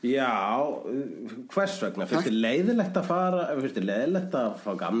 Já, hvers vegna? Finnst þér leiðilegt að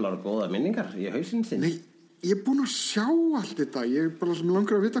fá gamlar og góða minningar í hausinn sinn? Nei, ég er búin að sjá allt þetta. Ég er bara sem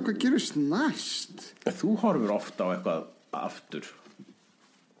langar að vita hvað gerist næst. Þú horfir ofta á eitthvað aftur.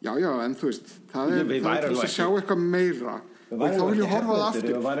 Já, en þú veist, það er til að sjá eitthvað meira og þá vil ég horfa það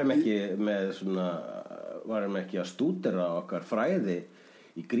aftur. Við varum ekki að stúdera okkar fræði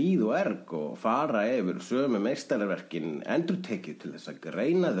í gríð og erg og fara yfir sömu meistarverkin endurtekið til þess að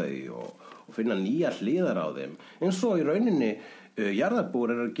greina þau og finna nýja hliðar á þeim. Eins og í rauninni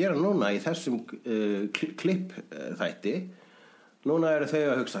jarðarbúar að gera núna í þessum klippþætti. Núna eru þau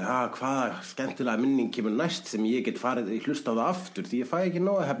að hugsa, hvaða skemmtilega minning kemur næst sem ég get farið í hlusta á það aftur því ég fæ ekki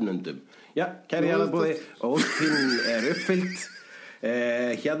nóga hefnundum. Já, kæri jarðarbúi, ósk þín er uppfyllt.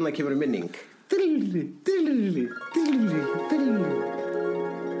 Hérna kemur minning.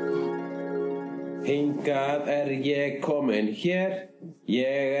 Hingað er ég komin hér,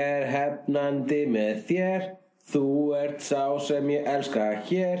 ég er hefnandi með þér, þú ert sá sem ég elska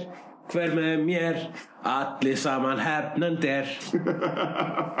hér. Hver með mér, allir saman hefnendir.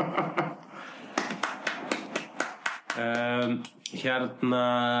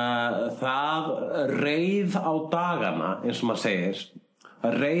 Það reið á dagana, eins og maður segir,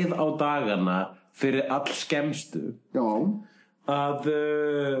 reið á dagana fyrir all skemmstu. Já. Að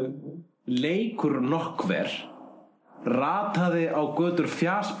leikur nokkver rataði á götur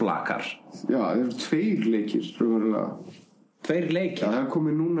fjasblakar. Já, það eru 2 leikir, raunverulega. 2 leikir. Það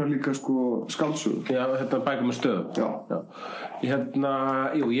komið núna líka sko skáldsögur. Já, bækur með stöðum. Já.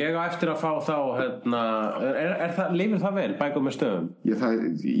 Jú, ég á eftir að fá þá, lifir það vel, bækur með stöðum?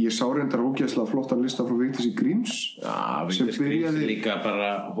 Ég sá reyndar ógeðslega flottan lista frá Vigdísi Gríms. Já, Vigdís Gríms líka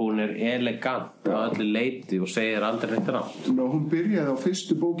bara, hún elegant á öllu leiti og segir aldrei neitt rátt. Hún byrjaði á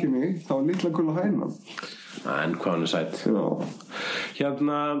fyrstu bókinni, þá var Litla gula hænan. En hvað hún sætt. Já.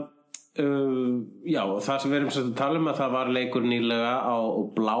 Já, það sem við erum að tala að það var leikur nýlega á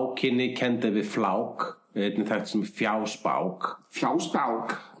Blákinni kendi við Flák, einnig þekkt sem Fjásbák.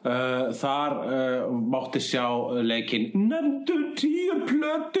 Þar mátti sjá leikinn Nefndu 10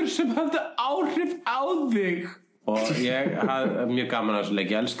 plötur sem hafði áhrif á þig. Og ég hafði mjög gaman að þessu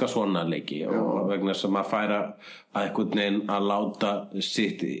leiki, ég elska svona leiki og vegna sem að færa að einhvern veginn að láta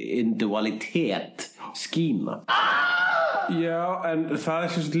sitt individualitet skína. Já, en það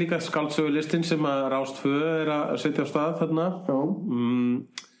sem líka skáldsögulistin sem að Rás 2 að setja á stað þarna.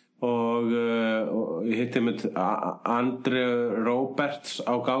 Og ég hitti með Andrew Roberts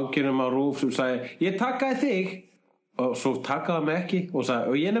á ganginum á RÚV sem sagði, ég takaði þig. Og svo takaði mig ekki og sagði,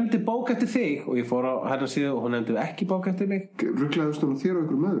 og ég nefndi bók eftir þig. Og ég fór á hennar síðu og hún nefndi ekki bók eftir mig. Ruglaðist hún þér og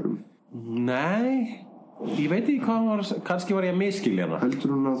einhverjum öðrum? Nei, ég veit ekki hvað var, kannski var ég að miskilja hana. Heldur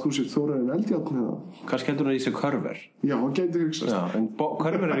hún að þú sér Þórarinn Eldjárn eða? Kannski heldur hún að ég sé Körver. Já, hann gæti hugsast. Já, en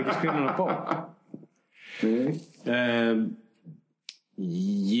Körver er ekki skrifin á bók. Nei.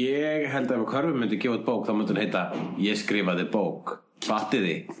 Ég held að ef Körver myndi gefa út bók þá myndi hún heita Ég skrifaði bók.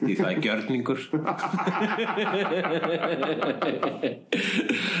 Fattiði, því það gjörningur.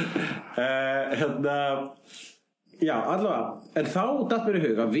 Já, allavega. En þá datt mér í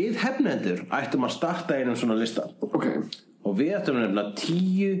hug að við hefnendur ættum að starta einum svona lista. Og við ættum að nefna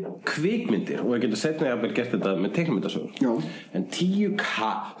 10 kvikmyndir. Og ég getur seinna jafnvel gert þetta með teiknimyndasögur. Já. En 10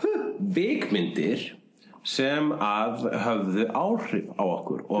 kvikmyndir sem að höfðu áhrif á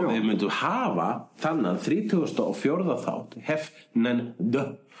okkur og við myndum hafa þannan 34. þátt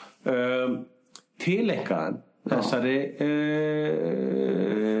hefnendu tileinkaðan þessari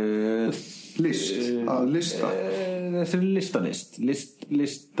þessari listun.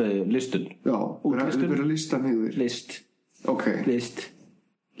 Já, vera listan yfir. List.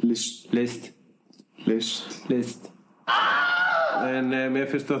 En mér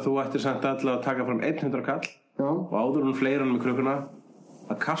finnst að þú ættir samt alla að taka fram 100 kall. Já. Og áður hún fleira honum í krukuna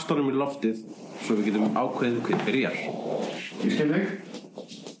að kasta honum í loftið svo við getum ákveðið hver byrjar. Ég skil þig.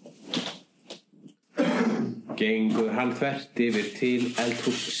 Gengur hann þvert yfir til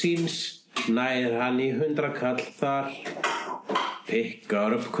eldhús síns, nær hann í 100 kall þar,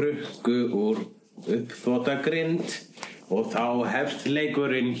 pikkar upp krukku úr uppþvotagrind og þá hefst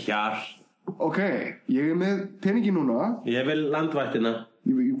leikurinn hér. Ok, ég með peningi núna. Ég vil landvættina.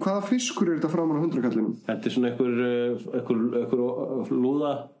 Hvaða fiskur þetta framan á 100 kallinum? Þetta svona einhver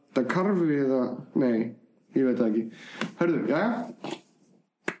lúða. Það karfi eða... Nei, ég veit það ekki. Hörðu, jæja.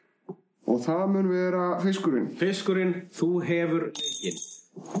 Og það mun vera fiskurinn. Fiskurinn, þú hefur leikinn.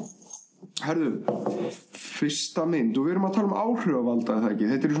 Herðu, fyrsta mynd. Og við erum að tala um áhrifavalda, það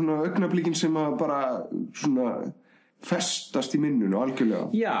ekki? Þetta eru svona augnablikin sem að bara svona... festast í minnunu algjörlega.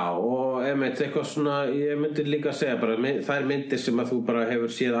 Já, og eitthvað svona, ég myndi líka að segja bara, það myndir sem að þú bara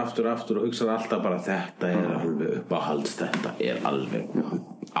hefur séð aftur og hugsað alltaf bara þetta alveg uppáhalds, þetta alveg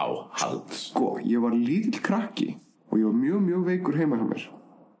áhalds. Sko, ég var lítill krakki og ég var mjög veikur heima hjá mér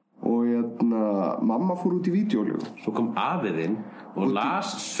og mamma fór út í vídeólegu. Svo kom afiðinn og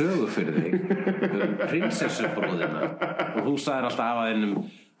las sögu fyrir þig prinsessubróðina og þú sagðir alltaf afiðinum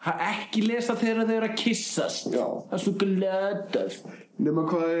ekki lesa þegar þau eru að kyssast. Já. Það er svo glötuð. Nema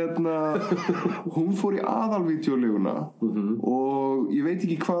hvað hún fór í aðalvídeóleguna og ég veit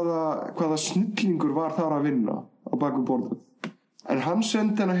ekki hvaða snillingur var þar að vinna á baku borðu. En hann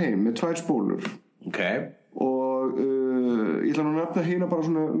sendi hana heim með 2 spólur. Ok. Og ég ætla nú að nefna hérna bara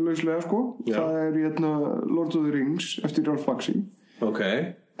svona lauslega sko. Já. Það er Lord of the Rings eftir Ralph Bakshi. Ok.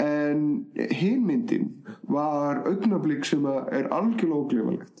 En hin myndin var augnablik sem er algjörlega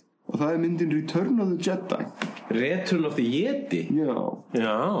ógleymanlegt og það er myndin Return of the Jedi. Return of the Jedi? Já.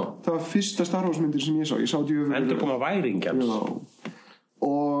 Það var fyrsta Star Wars myndin sem ég sá Endur koma væringjans. Já.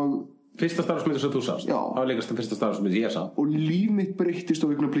 Og fyrsta Star Wars myndin sem þú sást. Já. Það var líkast fyrsta Star Wars myndin ég sá. Og líf mitt breyttist á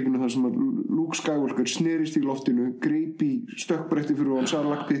augnablikinu þar sem að Luke Skywalker snerist í loftinu, greip í stökkbretti fyrir hann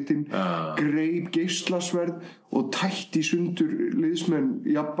sarlakpittin, greip geislasverð og tætti sundur liðsmenn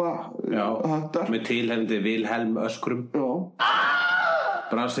Jabba hattar. Með tilhendi Vilhelm öskrum. Já.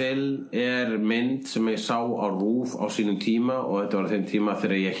 Brasil mynd sem ég sá á RÚV á sínum tíma og þetta var þeim tíma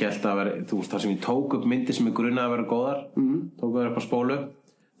þegar ég hélt að vera, þú veist það sem ég tók upp myndir sem ég grunaði að vera góðar, tók það upp á spólu.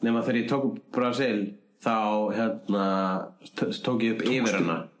 Nema þegar ég tók upp Brasil þá tók ég upp yfir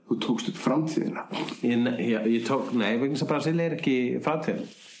hana. Þú tókst upp framtíðina. Ég tók, nei, vegna þess að Brasil ekki framtíðin.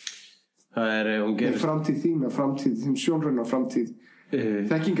 Það hún gerir framtíð þína, framtíð þín sjónræna framtíð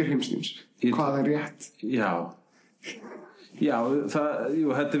þekkingar heimsins. Hvað rétt? Já,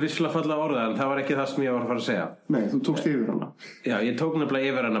 þetta vissulega fallega orðað en það var ekki það sem ég var að fara að segja. Nei, þú tókst yfir hana. Já, ég tók nefnilega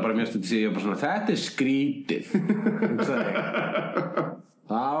yfir hana bara mjög stund til ég var bara svona, þetta skrítið.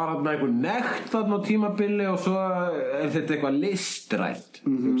 Það var þarna einhver nekt þarna á tímabili og svo þetta eitthvað listrænt,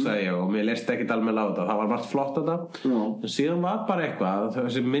 hugsaði ég, og mér leist ekkert alveg á þetta. Það var margt flott þetta. En síðan var bara eitthvað,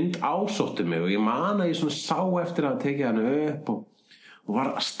 þessi mynd ásótti mig og ég man að ég svona sá eftir að tekið hana upp og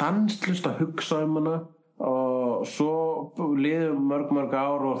var stanslaust að hugsa hana. Og svo liðu mörg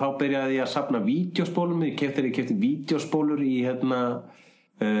ár og þá byrjaði ég að safna vídeóspólum. Ég keypti vídeóspólur í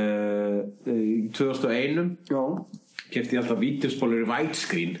 2001. Já. Keypti ég alltaf vídeóspólur í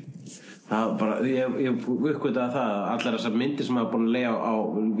widescreen. Það bara, ég uppgötaði það að allar þessar myndir sem hafa búin að leia á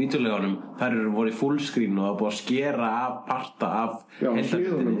vídeóleganum, þær eru voru í fullscreen og það búið að skera af parta af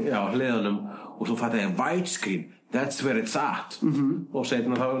hliðunum og svo fattaði ég widescreen, that's where it's at. Og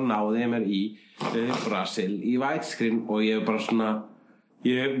seinna þá náði ég mér í Brasil í widescreen og ég bara svona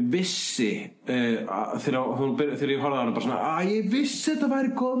ég vissi þegar ég horfði á hana bara svona ég vissi þetta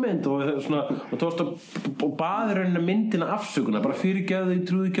væri góð mynd og tókst að baði rauninni myndina afsökunar bara fyrirgefðu, ég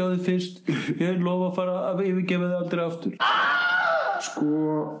trúði ekki á þig fyrst ég lofa að fara að yfirgefa þig aldrei aftur. Sko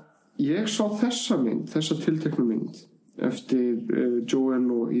ég sá þessa tilteknu mynd eftir Joel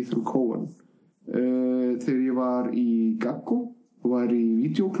og Ethan Coen þegar ég var í Gaggo og var í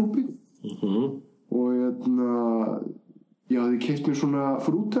videoklúbbi og ég hafði keypt mér svona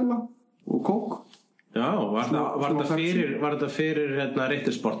frútella og kók. Já, var þetta fyrir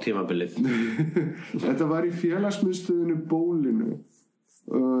Rittersport tímabilið? Þetta var í félagsmiðstöðinu Bólinu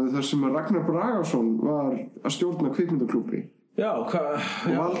þar sem Ragnar Bragason var að stjórna kvikmyndaklúbbi og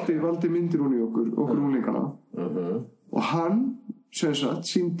valdi myndir hún í okkur unglingana og hann sem sagt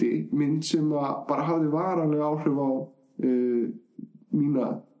sýndi mynd sem bara hafði varanlega áhrif á mína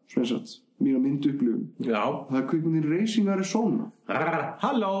myndupplifun. Já. Það er kvikmyndin Racing Arizona.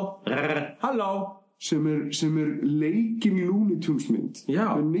 Halló. Sem er leikin Looney Tunes mynd.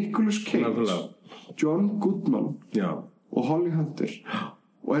 Já. Með Nicolas Cage, John Goodman og Holly Hunter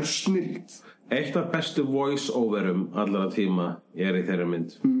og er snillt. Eitt af bestu voice-overum allra tíma er í þeirra mynd.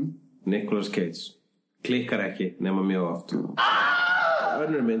 Nicolas Cage. Klikkar ekki nema mjög oft.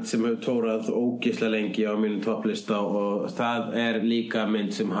 Önnur mynd sem hefur tórað ógeðslega lengi á mínum topplista og það er líka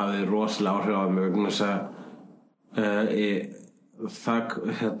mynd sem hafði rosalega áhrif á mig vegna þess að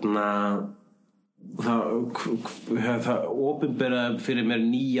það opinberaði fyrir mér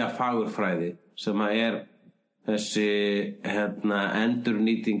nýja fagurfræði sem er þessi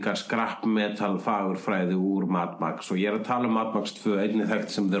endurnýtingar scrap metal fagurfræði úr Mad Max og ég er að tala um Mad Max 2 einnig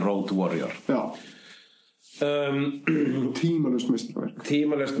þekkt sem The Road Warrior. Já. Tímalaust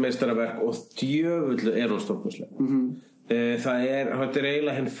meistaraverk og djöfull er hún stórkostleg. Þetta er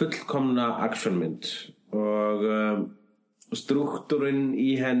eiginlega hinn fullkomna actionmynd og struktúrinn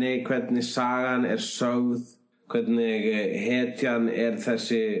í henni, hvernig sagan er sögð, hvernig hetjan er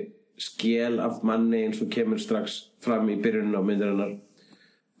þessi skel af manni eins og kemur strax fram í byrjunum á myndarinnar,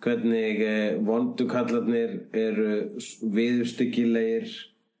 hvernig vondukallarnir eru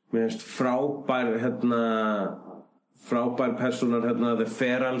viðurstyggilegir. Mér finnst frábær persónar The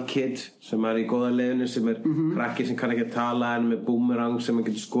Feral Kid sem er í góða leiðinu sem er krakki sem kann ekki að tala en með boomerang sem hann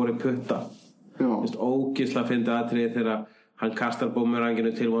getur skorið putta. Mér finnst ógeðslega fyndið atriði þegar hann kastar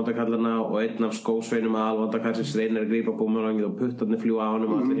boomeranginu til vondakallarna og einn af skósveinum aðalvondakallsins reynir að grípa boomerangið og puttarnir fljúga á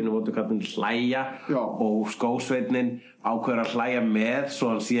honum og allir hinn vondakallarnir hlæja og skósveinin ákveður að hlæja með svo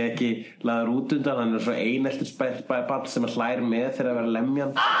hann sé ekki lagður út undan, hann er svo eineltur spæðball sem að hlæra með þegar að vera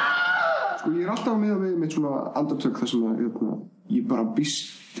lemjan. Sko ég er alltaf með mitt svona andartök þar sem að ég bara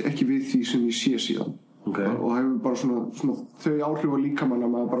býst ekki við því sem ég sé síðan og hefur bara svona þau áhrif á líkamann að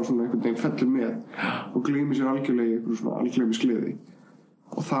maður bara svona einhvern veginn fellur með og gleymir sér algjörlega í einhverju svona algjörlega skliði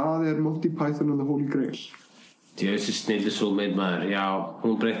og það er Monty Python and the Holy Grail. Þessi snildi svo með maður, já,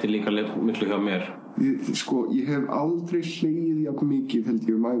 hún breytti líka miklu hjá mér. Ég hef aldrei hlegið jafn mikið held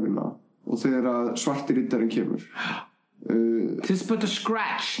ég ævina og þegar að svarti riddarinn kemur. Tis but a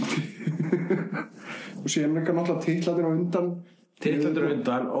scratch. Og síðan ekki náttúrulega titlarnir á undan.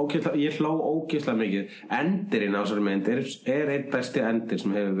 Ég hló ógeðslega mikið. Endirinn á þessari mynd er einn besti endir sem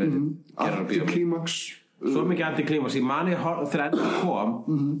hefur verið gerður á bíómynd. Antiklímax. Svo mikið antiklímax. Ég mani þegar endur kom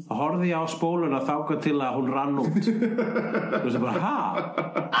horfði ég á spóluna þangað til að hún rann út. Þú veist bara, ha?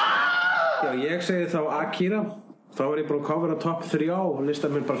 Já, ég segi þá Akira Þá var ég bara að covera top 3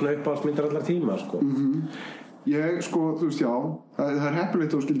 listar mér bara svona uppáhaldsmyndir allar tíma sko. Ég sko, þú veist, já það er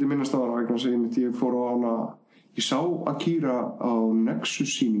heppilegt og skildi minnast það vegna sem ég fór á hana. Ég sá Akira á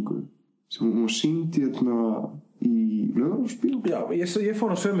Nexus sýningu sem hún var sýnd í Laugarásbíó. Já, ég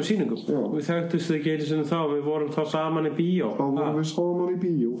fór á sömu sýningu. Við þekktumst ekki einu sinni þá, við vorum þá saman í bíó. Þá vorum við saman í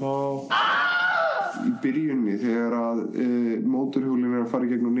bíó. Í byrjunni þegar að mótorhjólin að fara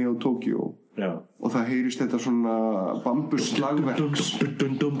í gegnum Neo Tokyo. Já. Og það heyrist þetta svona bambus slagverks. Og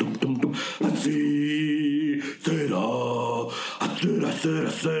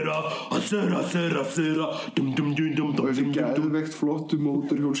þessi geðveikt flottu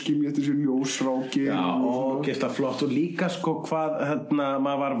mótorhjól skilja eftir sér ljósráki. Já, og gæsla flott og líka sko hvað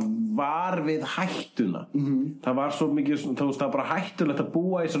maður var við hættuna. Það var svo mikið, þú veist, það var bara hættulegt að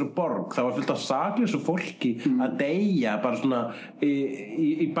búa í svona borg. Það var fullt af saklausu fólki að deyja bara svona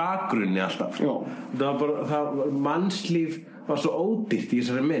í bakgrunni alltaf. Já. Það var mannslíf var svo ódýrt í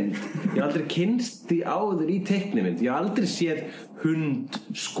þessari mynd. Ég hef aldrei kynnst því áður í teiknimynd. Ég hef aldrei séð hund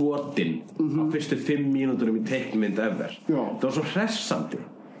skotin á fyrstu 5 mínúturum í teiknimynd ever. Það var svo hressandi.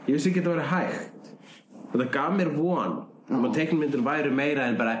 Ég vissi ekki að þetta væri hægt. Þetta gaf mér von að teiknimyndir væri meira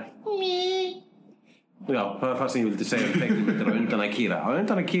en bara já, það var það sem ég vildi segja um teiknimyndir á undan Akira. Á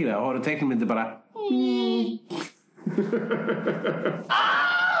undan Akira voru teiknimyndir bara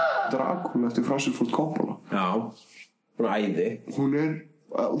Dracula eftir Francis Ford Coppola. Já, hún æði. Hún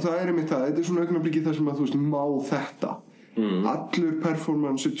og það einmitt það, þetta svona augnablikið þar sem að þú veist, má þetta. Allur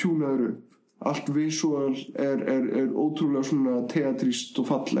performance tjúnaður upp. Allt visual er ótrúlega svona teatrist og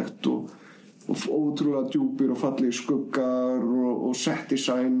fallegt og ótrúlega djúpir og fallegi skuggar og set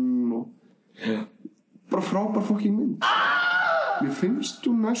design og bara frábær fucking mynd. Mér finnst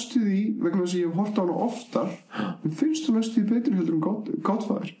þú næstu því, vegna þess að ég hef hort á hana oftar, mér finnst þú næstu því betri heldur en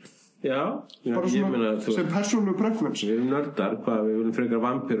Godfather. Já, bara svona ég meina, sem persónulegu preference. Við erum nördar, við viljum frekar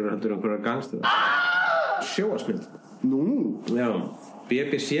vampírur heldur en einhverjar gangstöðar. Sjónvarpsmynd. Nú? Já,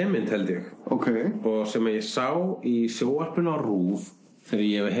 BBC-mynd held ég. Ok. Og sem ég sá í sjónvarpinu á RÚV þegar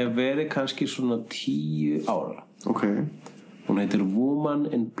ég hef verið kannski svona 10 ára. Ok. Hún heitir Woman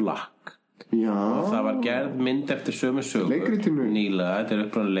in Black. Já. Og það var gerð mynd eftir sömu sögu. Leikritinu? Nýlega, þetta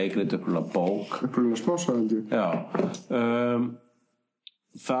upprunalega leikrit, upprunalega bók. Upprunalega smásagaldi. Já.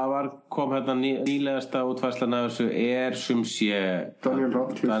 Það kom hérna nýlegasta útfærslan af þessu sum sé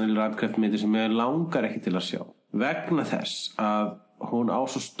Daniel Radcliffe myndir sem ég langar ekki til að sjá. Vegna þess að hún á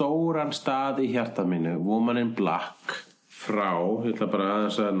svo stóran stað í hjarta mínu, Woman in Black, frá, ég ætla bara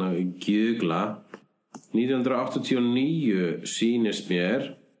aðeins að gjugla, 1989 sýnist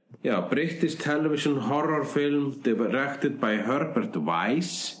mér. Já, British television horror film directed by Herbert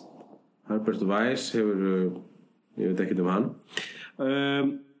Weiss. Herbert Weiss hefur, ég veit ekki hann.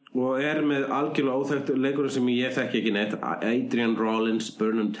 Og með algjörlega óþekkt leikur sem ég þekki ekki neitt, Adrian Rollins,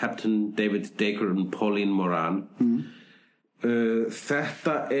 Bernard Tapton, David Dacre og Pauline Moran.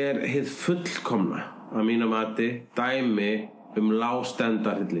 Þetta hið fullkomna að mínu mati dæmi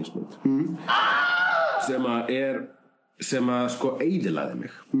lágstendar hryllingsmynd sem að sko eyðilagði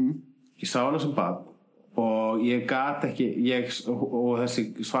mig. Ég sá hana sem barn og ég gat ekki og þessi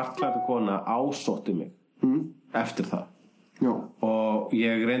svartklædda kona ásótti mig eftir það. Já. Og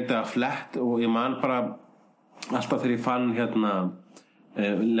ég reyndi að flett og ég man bara alltaf þegar ég fann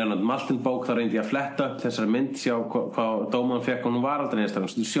Leonard Maltin bók, þá reyndi ég að fletta upp þessari mynd, sjá hvað dómaran fekk og hún var aldrei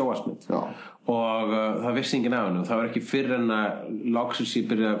einstaklega sjónvarpsmynd. Og það vissi enginn af henni og það var ekki fyrr en að loksins ég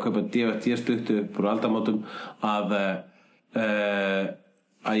byrjaði að kaupa DVD stuttu upp úr aldamótum að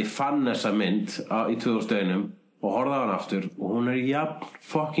ég fann þessa mynd í 2001 og horfði á hana aftur og hún jafn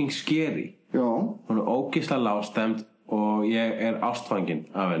fucking scary. Já. Hún ógeðslega lágstemmd og ég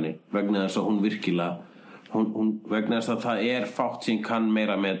ástfangin af henni vegna þess að hún virkilega vegna þess að það fátt sem kann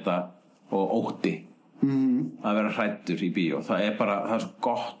meira meta og ótti að vera hræddur í bíó. Það er svo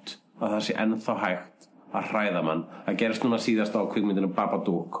gott að það sé ennþá hægt að hræða mann. Það gerist núna síðast á kvikmyndinu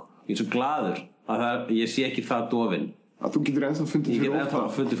Babadook. Ég svo glaður að ég sé ekki það dofinn. Að þú getur ennþá fundið fyrir 8. Ég get ennþá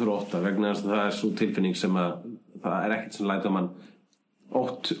fundið fyrir 8 vegna þess að það svo tilfinning sem að það ekkert sem lætur mann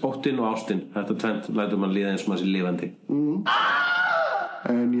óttinn og ástin. Þetta tvennt lætur mann líða eins og mann sé lifandi.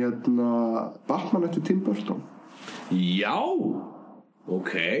 En Batman eftir Tim Burton. Já.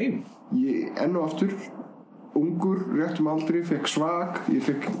 Ok. Ég enn og aftur ungur, réttum aldri, fekk svag, ég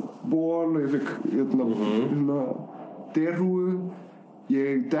fekk ból, ég fekk derhúfu,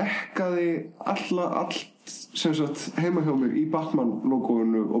 ég dekkaði allt sem sagt heima hjá mér í Batman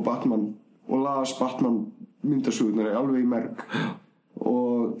logoinu og Batman og las Batman myndasögurnar alveg í merg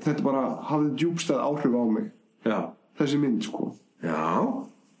og þetta bara hafði djúpstæð áhrif á mig. Já. Þessi mynd sko. Já.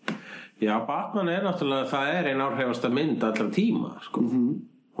 Já, Batman náttúrulega, það ein áhrifasta mynd allra tíma, sko.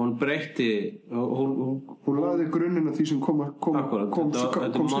 Hún breytti, hún lagði grunninn að því sem kom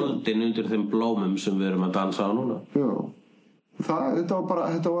þetta moldin undir þeim blómum sem við erum að dansa á núna. Já. Þetta var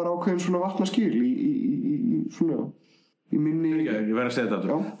ákveðin svona vatnaskil í svona í minni ég verð að segja þetta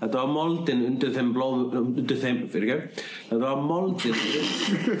aftur. Þetta var moldin undir þeim blómum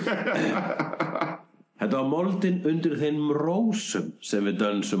þetta var moldin undir þeim rósum sem við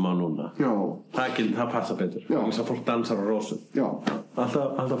dönsum á núna. Já. Það passa betur. Þess að fólk dansar á rósum. Já.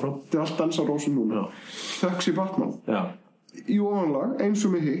 Alltaf frá. Þetta allt dansar á rósum núna. Þökks í Batman. Já. Í ofanlag, eins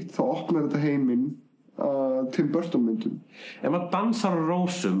og með hitt, þá opnar þetta heiminn Tim Burton myndum. Ef maður dansar á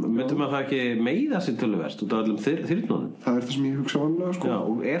rósum, myndum maður það ekki meiða sér töluvert út af öllum þyrnunum? Það það sem ég hugsa vanlega, sko. Já,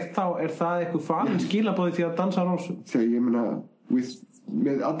 og er það eitthvað falin skilaboði því að dansa á rósum? Þegar ég meina,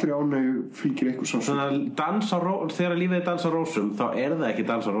 með allri ánægju fylgir eitthvað svo. Svona þegar lífið er dans á rósum, þá er það ekki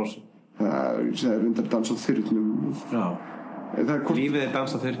dans á rósum. Það er reyndar dans á þyrnum. Já. Lífið er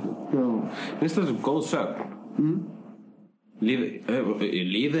dans á þyrnum. Já. Finnst það sem góð sögn?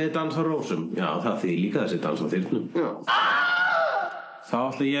 Lífið er dans á rósum. Já, það því líka þessi dans á þyrnum. Já. Þá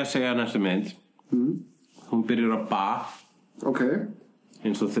ætla ég að segja næstu mynd. Hún byrjar á ba. Ok.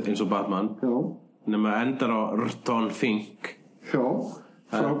 Eins og Batman. Já. Nema endar á Barton Fink. Já,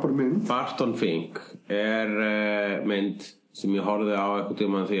 frábær mynd. Barton Fink mynd sem ég horfði á eitthvað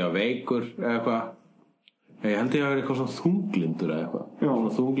tíma því að veikur eitthvað. Ég held ég að vera eitthvað svona þunglindur eitthvað. Já.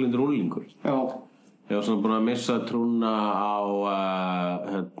 Svona þunglindur úlingur. Já. Ég var svona búin að missa trúna á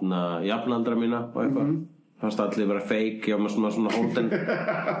jafnaldra mína og eitthvað. Fannst allir vera fake. Ég var svona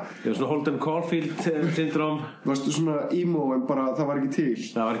Holden Caulfield syndrom. Varstu svona emo en bara það var ekki til?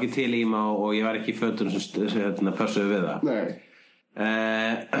 Það var ekki til emo og ég var ekki í fötunum sem pössuðu við það. Nei.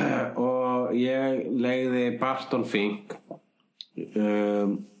 Og ég legði Barton Fink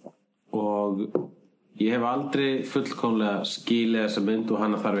og ég hef aldrei fullkomlega skilið þessa mynd og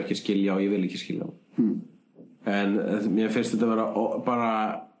hana þarf ekki að skilja og ég vil ekki skilja en mér finnst þetta vera bara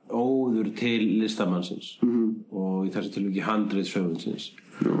óður til listamannsins og í þessu tilviki handritshöfundsins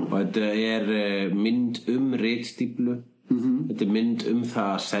og þetta er mynd ritstýplu þetta er mynd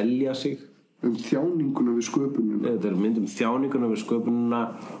það að selja sig þjáninguna við sköpunina þetta er mynd þjáninguna við sköpunina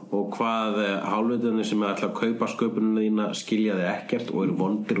og hvað hálfvitarnir sem ætla að kaupa sköpunina þína skilja þig ekkert og eru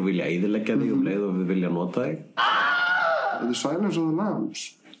vondir og vilja eyðileggja þig um leið og við vilja nota þig The Silence of the Lambs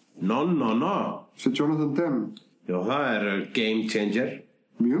No Sir Jonathan Demme Já, það er game changer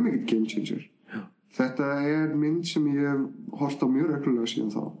mjög mikið game changer þetta er mynd sem ég hef horft á mjög reglulega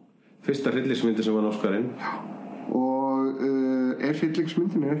síðan þá fyrsta hryllingsmyndi sem var Óskarinn og er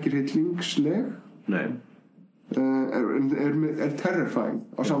hryllingsmyndin ekki hryllingsleg nei er terrifying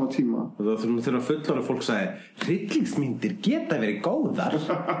á sama tíma og það þegar fullorðið fólk sagði hryllingsmyndir geta verið góðar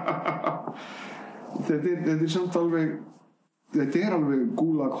þetta er samt alveg þetta er alveg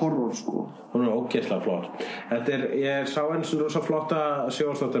gulag horror sko hún er ógeðslega flott ég sá eins og svo flotta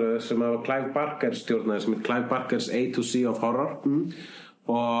sjónvarpsþáttaröð sem að Clive Barker stjórnaði sem heit Clive Barker's A to Z of Horror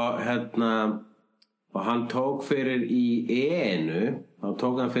og hann tók fyrir í ENU þá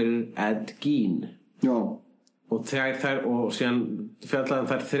tók hann fyrir Ed Gein já og síðan fjallaði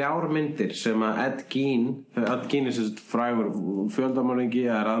þær 3 myndir sem að Ed Gein er sem frægur fjöldamorðingi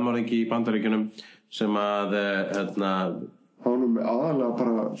eða raðmorðingi í Bandaríkjunum sem að hann með aðalega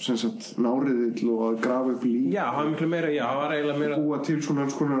bara sem sagt náriðill og að grafa upp lík já, hann miklu meira, já, hann var eiginlega meira búa til svona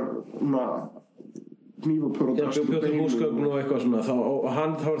hnífapör og drastu húsgögn og eitthvað svona og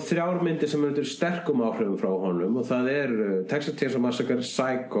það var 3 myndir sem eru sterkum áhrifum frá honum og það er Texas Chainsaw Massacre,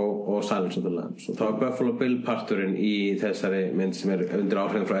 Psycho og Silence of the Lambs og það var Buffalo Bill parturinn í þessari mynd sem er undir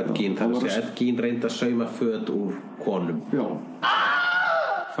áhrifum frá Ed Gein þar að segja Ed Gein reyndi að sauma föt úr konum já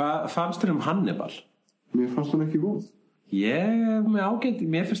hvað fannst þér Hannibal? Mér fannst hann ekki góð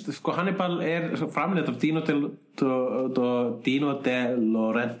mér finnst sko Hannibal er framleitt af Dino De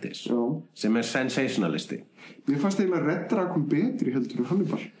Laurentiis sem er sensationalisti mér fannst eiginlega Red Dragon betri heldur en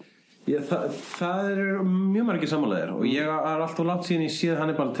Hannibal það er mjög margir sammálaðir og ég er alltaf langt síðan ég séð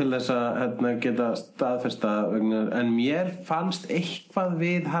Hannibal til þess að geta staðfesta en mér fannst eitthvað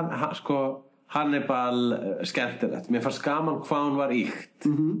við Hannibal skemmtilegt mér fannst gaman hvað hún var ýkt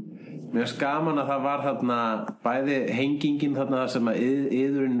mér fannst gaman að það var þarna bæði hengingin þarna sem að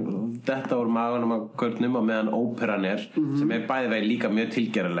yðurinn detta úr maganum að görnum og meðan óperan sem er bæði vegi líka mjög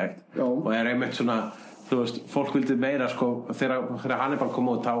tilgerðilegt og er einmitt svona þú veist, fólk vildi meira sko, þegar Hannibal kom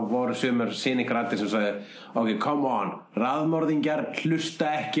út þá voru sumir sýningaraddir sem sagði ok, come on, raðmorðingjar hlusta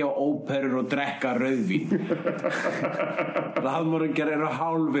ekki á óperur og drekka rauðvín raðmorðingjar eru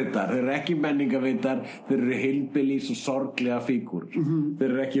hálfvitar, þeir eru ekki menningarvitar, þeir eru hillbillies og sorglega fígur þeir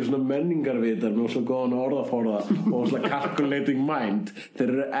eru ekki svona menningarvitar með svona góðan orðaforða og svona calculating mind,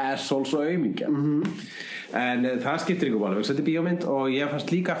 þeir eru assholes og aumingjar en það skiptir ykkur máli, þetta er bíómynd og ég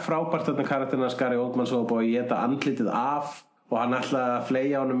fannst líka frábært þarna karakterina Gary Oldman svo að ég þetta andlitið af og hann ætlaði að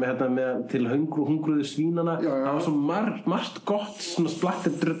fleygja honum með til hungruðu svínana það var svo margt gott svona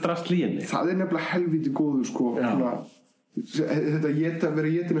splattir drasl í henni það er nefnilega helviti góður sko þetta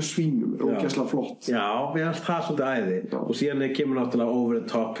vera étin af svínum er ógeðslega flott já, við hans það svolítið æði og síðan kemur náttúrulega over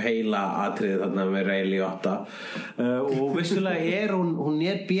the top heila atriði þarna með Ray Liotta og vissulega hún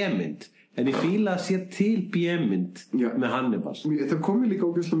er B-mynd en ég fíla að sé til B-mynd með Hannibal það kom líka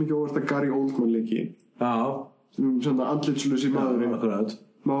ógeðslega mikið óvart að Gary Oldman leiki svona andlitslösi maðurinn maður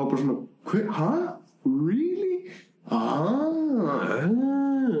var bara svona hæ? Really?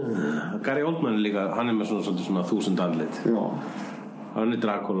 Gary Oldman er líka hann er með svona 1000 andlit hann er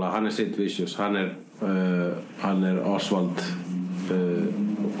Dracula, hann er Sid Vicious hann er Oswald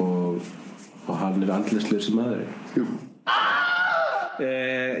og hann er andlitslösi maðurinn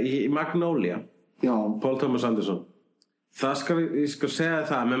í Magnolia Paul Thomas Anderson ég skal segja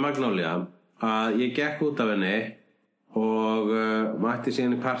það með Magnolia að ég gekk út af henni og mætti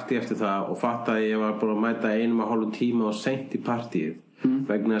síðan í partí eftir það og fattaði að ég var búin að mæta 1,5 tíma og seint í partíið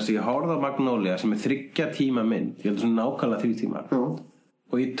vegna þess að ég horfði á Magnolia sem er 3 tíma mynd ég held svona nákvæmlega 3 tímar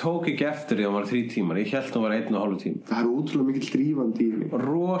og ég tók ekki eftir því að hún var 3 tímar ég held að hún var 1,5 tíma það er ótrúlega mikill drífandi í henni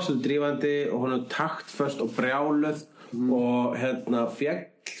rosalega drífandi og hún er taktföst og brjáluð og féll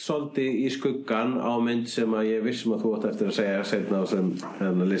svolítið í skuggan á mynd sem að ég vissum að þú átt eftir að segja seinna á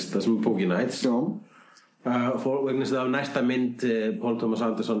þessum lista sem er Boogie Nights vegna þess að næsta mynd Paul Thomas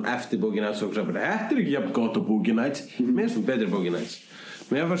Anderson eftir Boogie Nights og þetta er ekki jafn gott á Boogie Nights mér finnst hún betri Boogie Nights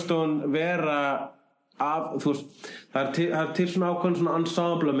mér finnst hún vera þú veist, það er til svona ákveðin svona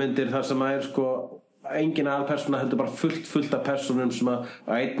ensemble myndir þar sem að er sko engin aðalpersóna heldur bara fullt af persónum sem að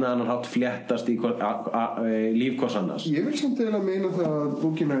einn annan hátt fléttast í líf hvers annars ég vil samt eiginlega meina það að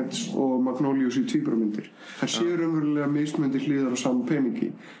Boogie Nights og Magnolia séu tvíburamyndir það séu raunverulega mismunandi hliðar á saman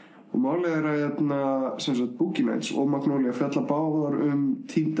peningi og málið er að Boogie Nights og Magnolia fjalla báðar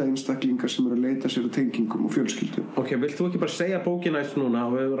týnda einstaklingar sem eru að leita sér að tengingum og fjölskyldu ok, vilt þú ekki bara segja Boogie Nights núna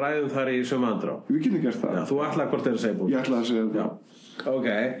og við ræðum þar í sömu andrá við getum gert það þú ætlaði hvort þeir að segja Boogie ég ætlaði að segja það ok,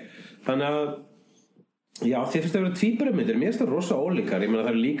 þannig að já, þið finnst það að vera tvíburamyndir mér finnst það rosa ólíkar, ég meina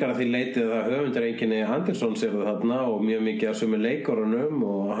það er líkar að því leitið að höfundareinkenni Anderson sér það þarna og mjög mikið af sömu leikurunum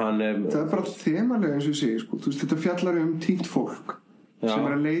og hann það er bara þemalega eins og ég segi sko. Þú veist, þetta fjallar týnt fólk sem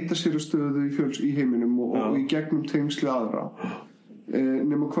er að leita sér að stöðu í heiminum og í gegnum tengsli aðra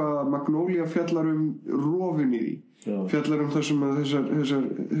nema hvað Magnolia fjallar rofin í því fjallar það sem að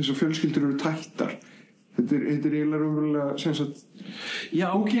þessar fjölskyldur eru tættar þetta er eiginlega raunverulega sem sagt já,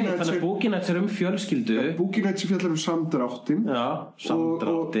 ok, þannig að Boogie Nights er fjölskyldu Boogie Nights fjallar samdráttinn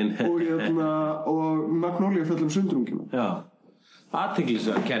samdráttinn og Magnolia fjallar sundrungina já,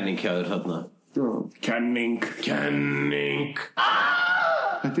 athyglisverð kenning hjá þér þarna kenning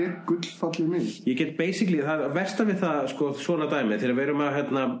þetta er gullfalleg mynd ég get basically, það versta við það sko, svona dæmi, þegar við erum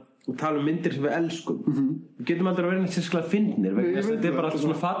að tala myndir sem við elskum við getum aldrei að vera neitt sérstaklega fyndnir þetta er bara alltaf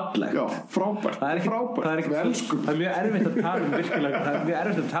svona fallegt já, frábært við elskum það er mjög erfitt að tala virkilega það er mjög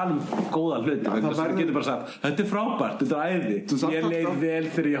erfitt að tala góða hluti við getum bara sagt, þetta er frábært, þetta er æði ég leið vel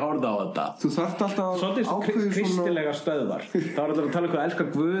þegar ég horfði á þetta þú þarft alltaf svolítið kristilega stöðvar þá er alltaf að tala um hvað að elska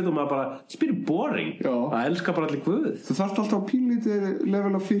Guð og maður bara, spyrir boring að elska bara allir Guð þú þarft alltaf pínlítið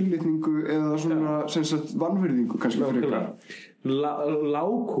level af fyrirlitningu eða svona sem sagt vanvirðingu kannski fyrir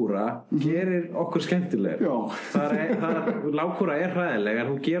lágkúra gerir okkur skemmtileg lágkúra er hræðileg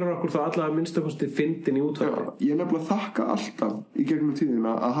en hún gerur okkur þá allavega minnstakosti fyndin í útvarpi ég nefnilega þakka alltaf í gegnum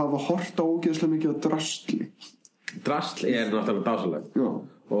tíðina að hafa hort á ógeðslega mikið af drasl er náttúrulega dásaleg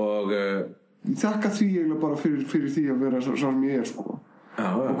og ég þakka því eiginlega bara fyrir því að vera svo sem ég er sko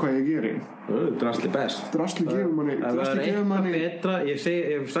og hvað ég geri drasli best drasli gefur manni betra, ég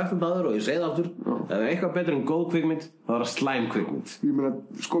hef sagt þetta aður og ég segi það aftur ef það er eitthvað betur en góð kvikmynd þá er það slæm kvikmynd ég meina,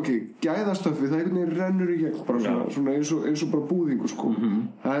 sko ekki, gæðastöfið það einhvern veginn rennur í gegn bara svona eins og bara búðingu sko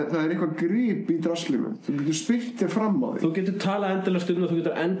það er eitthvað grip í draslinu þú getur spyrt þér fram á því þú getur talað endalaust og þú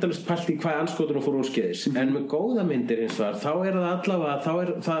getur endalaust pælt í hvað anskotunum fór úrskeiðis en með góða myndir eins og þá er það allavega þá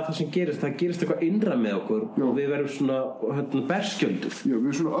er það sem gerist eitthvað innra með okkur og við verðum svona berskjöldur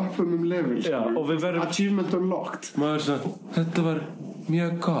við svona uppum level og við verðum achievement unlocked þetta var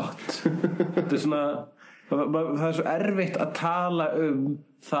mjög gott þetta er svona það svo erfitt að tala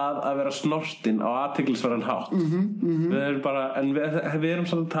það að vera snortinn á athyglisverðan hátt. Við erum bara, en við erum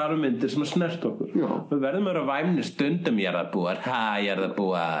samt að tala myndir sem að snert okkur. Já. Við verðum að vera væmni stundum jarðarbúar.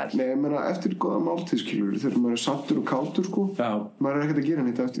 Jarðarbúar. Nei, ég meina eftir góða máltíðskilur þegar maður sattur og kátur sko. Já. Maður ekkert að gera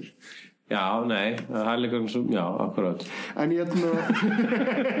neitt eftir. Já, nei, það líka svo, já, akkurat. En ég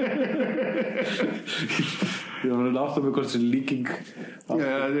Ég var að átta mig hvort þessi líking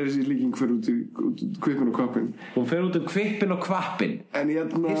þessi líking fer út í kvippin og kvappin. Hún fer út kvippin og kvappin. En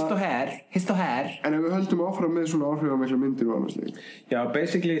hist og her. En ef við höldum áfram með svona áhrifamikla myndir og annars leik. Já,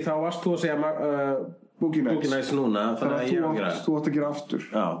 basically þá varst þú að segja Boogie Nights núna. Þannig að þú átt að gera aftur.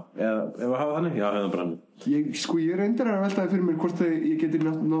 Já, ef að hafa þannig? Já, hefðum bara hann. Ég reyndar að veltaði fyrir mér hvort ég geti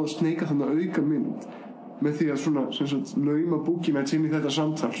náð að sneika þannig að auka mynd með því að svona, sem sagt, lauma Boogie Nights inn í þetta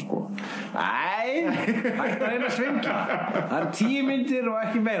samtal, sko. Æ, hægt að reyna að svindla. Það 10 myndir og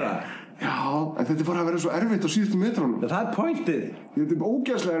ekki meira. Já, en þetta bara að vera svo erfitt á síðustu metrunum. Það pointið. Þetta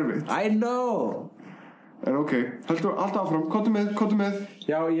ógeðslega erfitt. I know. En ok, heldur alltaf áfram, kottu með.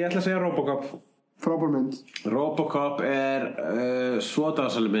 Já, ég ætla að segja Robocop. Frábær mynd. Robocop svo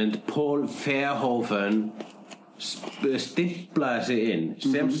dásaleg mynd. Paul Verhoeven stimplaði sig inn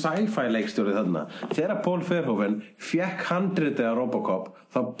sem sci-fi leikstjóri þarna. Þegar Paul Verhoeven fékk handritið af Robocop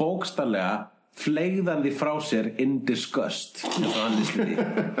þá bókstallega fleygði hann því frá sér in disgust.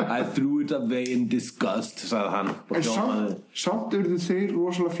 I threw it away in disgust, sagði hann. En samt urðu þeir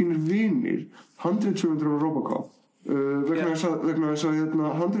rosalega fínir vinir handritshöfundur af Robocop. Vegna þess að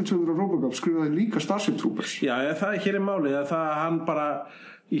handritshöfundur af Robocop skrifaði líka Starship Troopers. Já, það hér málið að það hann bara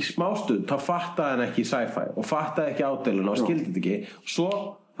í smástund þá fattaði hann ekki sci-fi og fattaði ekki ádeluna og skildi þetta ekki. Svo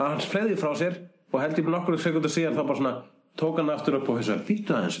hann fleygði frá sér og held ég með nokkur sekundur síðan þá bara svona tók hann aftur upp og þess að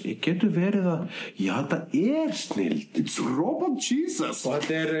býta aðeins, getur verið að já, þetta snild. It's Robot Jesus. Og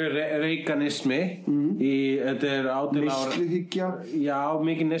þetta reikanismi þetta neysluhyggja. Já,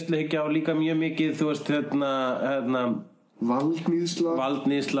 mikið neysluhyggja og líka mjög mikið, þú veist,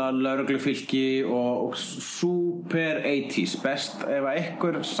 valdníðsla, lögreglufylki og super 80s. Best ef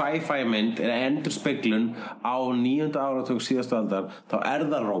einhver sci-fi mynd endurspeglun á 9. áratug síðustu aldar, þá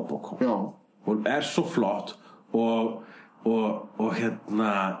það Robocop. Já. Hún svo flott og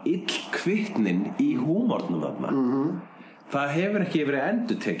illkvittnin í húmornum þarna. Það hefur ekki verið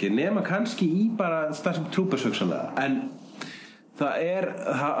endurtekið nema kannski í bara Starship Troopers hugsanlega, en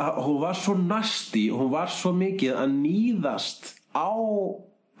hún var svo nasty, hún var svo mikið að níðast á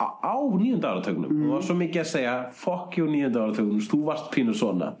 9. áratugnum. Hún var svo mikið að segja fuck you 9. áratugnum, þú varst pínu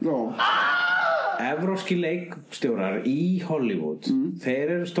svona. Já. Evrópski leikstjórar í Hollywood þeir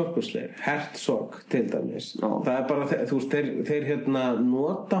eru stórkostlegir. Herzog til dæmis. Það bara, þú veist, þeir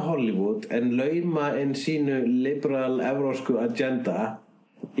nota Hollywood en lauma inn sínu liberal evrópsku agenda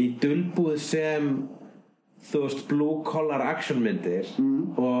í dulbúð sem þú veist, blue collar action myndir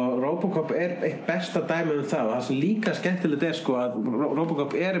og Robocop eitt besta dæmi það og það sem líka skemmtilegt sko að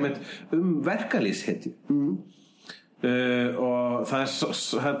Robocop einmitt verkalýðshetju. Og það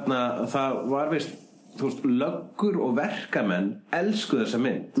var vist, þú veist, löggur og verkamenn elskuðu þessa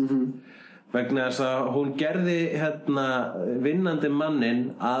mynd vegna þess að hún gerði vinnandi mannin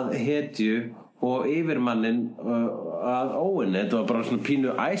að hetju og yfirmannin að óinni. Þetta var bara svona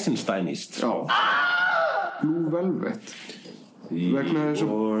pínu Eisensteinist. Já. Blue Velvet vegna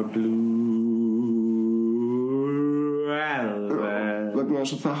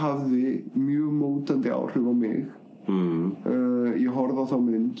þess að það hafði mjög mótandi áhrif á mig. Ég horfði á þá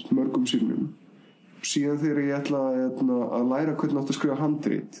mynd mörgum sinnum. Síðan þegar ég ætla að læra hvernig átt að skrifa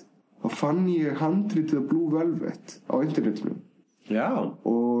handrit þá fann ég handritið af Blue Velvet á internetinu. Já.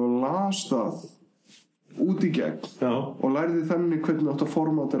 Og las það út í gegn. Já. Og lærði þannig hvernig átt að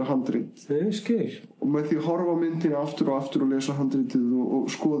formatera handrit. Skil. Og með því að horfa á myndina aftur og aftur og lesa handritið og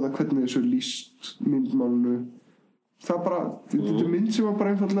skoða hvernig þessu lýst myndmálinu, það bara þetta mynd sem var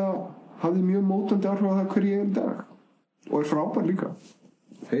bara einfaldlega hafði mjög mótandi áhrif á það hver ég í dag og frábær líka.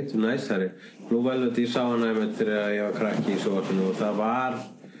 Heitur næstari. Blue Velvet, ég sá hana einmitt þegar ég var krakki í sjónvarpinu og það var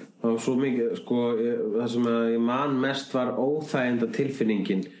svo mikið, sko, það sem ég man mest var óþæginda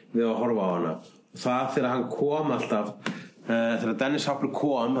tilfinningin við að horfa á hana. Það þegar hann kom alltaf þegar Dennis Hopper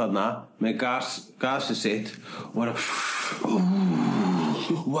kom þarna með gasið sitt og var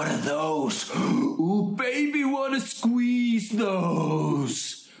what are those? Oh baby, wanna squeeze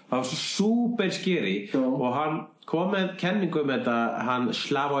those. Það var svo super scary og hann kom með kenningu með þetta hann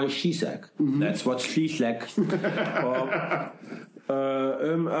Slavoj Žižek. That's what Žižek og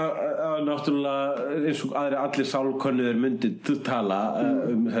náttúrulega eins og allir sálkönnuðir myndi tala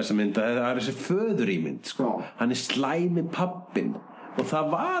þessa mynd. Það þessi föðurímynd sko. Hann slæmi pabbinn og það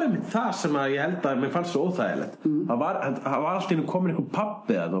var einmitt það sem að ég held að mér fannst svo óþægilegt það var alltaf inn komin einhver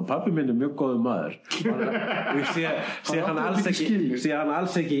pabbi og pabbi minn mjög góður maður og ég sé hann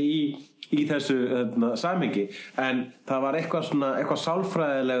alls ekki í þessu samhengi en það var eitthvað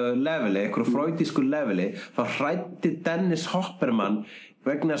sálfræðilegu leveli, eitthvað freudísku leveli þá hræddi Dennis Hopperman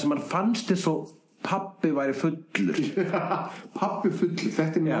vegna þess að mann fannst þess svo pabbi væri fullur Pabbi fullur,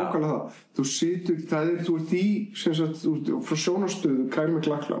 þetta nákvæmlega það þú situr, þú ert í sem sagt, frá sjónarstöðu Kyle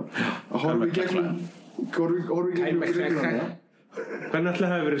MacLachlan að horfa í gegnum Kyle MacLachlan hvernig ætla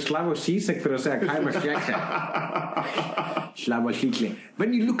það hafi verið Slavoj Zizek fyrir að segja Kyle MacLachlan Slavoj Zizek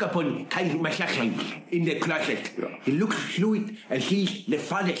when you look upon Kyle MacLachlan in the closet he looks fluid and he's the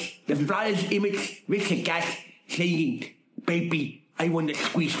father's image with the gas saying baby I want to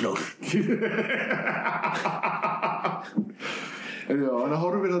squeeze those en já, hann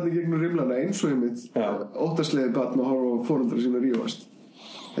horfir þarna gegnum rimlana eins og einmitt óttaslegið barn að horfa á foreldra sína rífast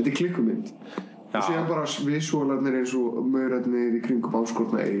þetta klikkumynd og síðan bara visualarnir eins og maurarnir í kringum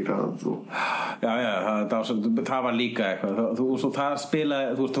áskortna eyrað og... það var líka eitthvað það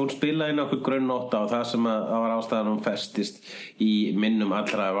spilaði, hún spilaði inn okkur grunnnóta og það sem það var ástæðan hún festist í minnum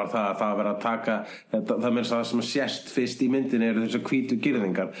allra var það verið að taka það með það sem sést fyrst í myndinni eru þessu hvítu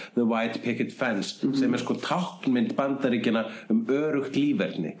girðingar The White Picket Fence sem sko táknmynd Bandaríkjanna örugt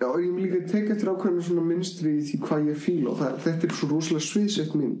líferni Já, ég vil líka teka eftir ákveðinu svona mynstri í því hvað ég fíla og þetta svo rosalega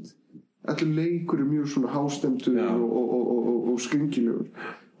sviðsett mynd allir leikur mjög svona hástemdur og skringilegur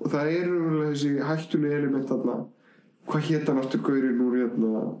og það þessi hættulegi element þarna hvað hét hann aftur gaurinn úr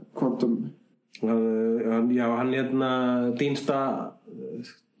Quantum hann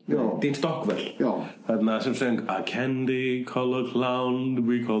Dean Stockwell þarna sem söng A candy colored clown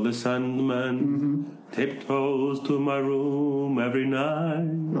we call the Sandman tiptoes to my room every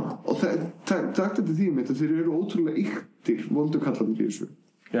night og það eftir því með þeir eru ótrúlega yktir vondukallarnir í þessu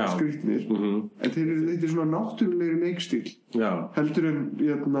skrýtnir en þetta svona náttúrulegri leikstíl heldur en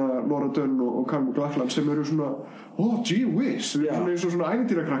Laura Dern og Kyle MacLachlan sem eru svona gee whiz eins og svona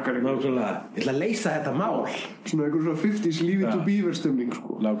ævintýrakrakkar ég ætla að leysa þetta mál svona einhver svona 50s Leave It to Beaver stemning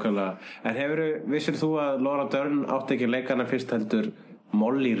sko. en vissir þú að Laura Dern átti ekki að leika hana fyrst heldur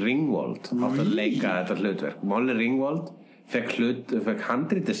Molly Ringwald átti að leika þetta hlutverk Molly Ringwald fekk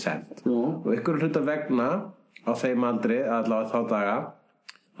handritið sent og ykkur hluta vegna á þeim aldri allavega þá daga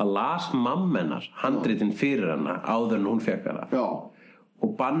að las mammenar handritin fyrir hana áður en hún fekk hana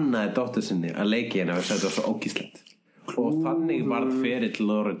og bannaði dóttur sinni að leiki henni og þetta var svo ógíslegt og þannig varð ferill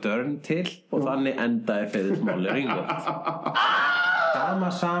Laura Dern til og þannig endaði ferill Molly Ringwald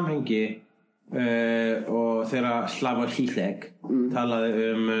sama samhengi og þegar Slavoj Zizek talaði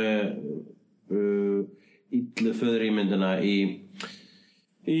illu föðurímyndina í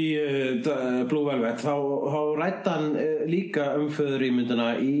Blue Velvet þá ræddi hann líka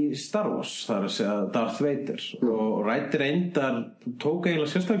föðurímyndina í Star Wars þar að segja Darth Vader og ræddi reyndar tók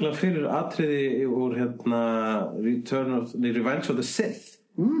eiginlega sérstaklega fyrir atriði úr Revenge of the Sith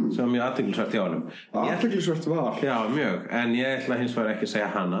sem var mjög athyglisvert hjá honum athyglisvert var já mjög en ég ætla hins vegar ekki að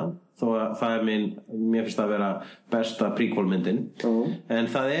segja hana þó að það mér finnst að vera besta prequel myndin en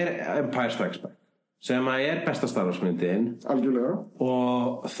það Empire Strikes Back sem að besta Star Wars myndin algjörlega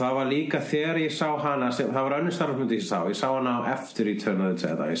og það var líka þegar ég sá hana það var önnur Star Wars myndi ég sá hana eftir Return of the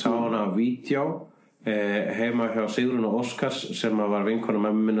Jedi ég sá hana á vídeo heima hjá Sigrún og Óskars sem var vinkona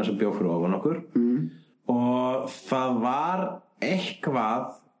mömmu minna sem bjó fyrir ofan okkur og það var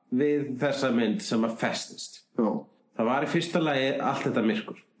eitthvað við þessa mynd sem að festist það var í fyrsta lagi allt þetta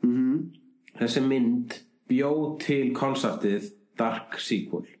myrkur þessi mynd bjó til konseptið Dark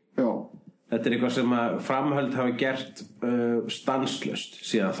Sequel þetta eitthvað sem að framhöld hafa gert stanslaust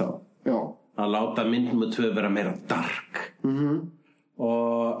síðan þá að láta mynd nummer 2 vera meira dark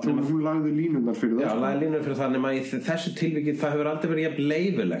og hún lagði línurnar fyrir það lagði línurnar fyrir það nema í þessu tilviki það hefur aldrei verið jafn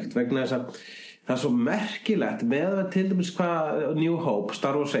leyfilegt vegna þess að það svo merkilegt með að til dæmis hvað New Hope,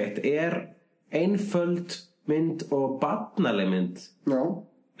 Star Wars 1 einföld mynd og barnaleg mynd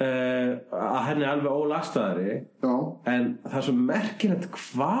að henni alveg ólagstaðari en það svo merkilegt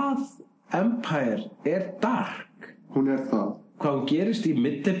hvað Empire dark hún það hvað hún gerist í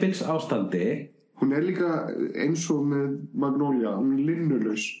middebils ástandi hún líka eins og með Magnolia hún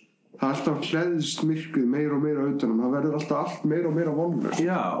linnulaus það alltaf hleðst myrkrið meira og meira utanum það verður alltaf allt meira og meira vonlaust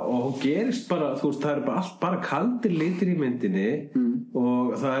og hún gerist bara það bara allt bara kaldir litir í myndinni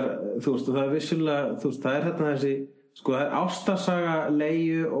og það vissulega það hérna þessi sko það ástarsaga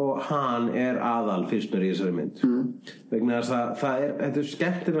Leiu og Han aðal fyrst mér í þessari mynd vegna þess að þetta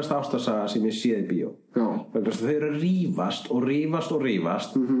skemmtilegast ástarsaga sem ég séð í bíó vegna þess að þau eru að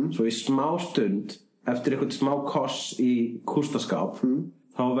rífast svo í smá stund eftir einhvern smá koss í kústaskáp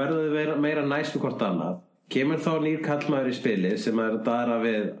þá verður þau meira næs við hvort annað kemur þá nýr kallmaður í spilið sem er að dara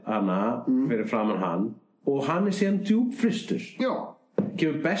við hana fyrir framan hann og hann er síðan djúpfrystur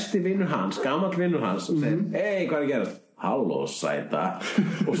kemur besti vinur hans, gamall vinur hans og segir, hey, hvað er að gerast? Halló, sæta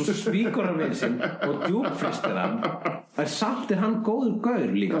og svo svíkur hann við sinn og djúpfrystir hann en samt hann góður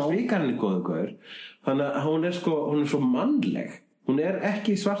gaur líka svíkar hann góður gaur þannig að hún er svo mannleg hún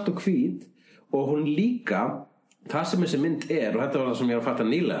ekki svart og hvít og hún líka það sem þessi mynd og þetta var það sem ég var að fatta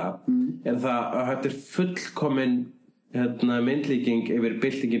nýlega það að þetta fullkomin myndlíking yfir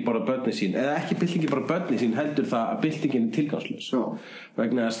byltingin bara börnin sín eða ekki byltingin bara börnin sín heldur það að byltingin er tilgangslaus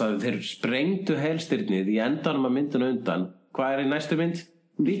vegna þess að þeir sprengdu heilstirnið í endanum að myndinu undan hvað er í næstu mynd?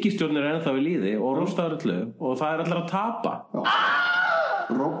 Ríkisstjórnir er ennþá við líði og rústaður öllu og það er allir að tapa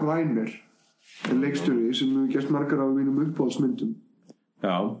Rob Reiner er leikstjóri sem hefur gert margar af mínum uppáhaldsmyndum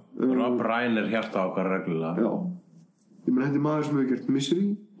Rob Reiner hjarta okkar reglulega ég menn þetta er maður sem hefur gert Misery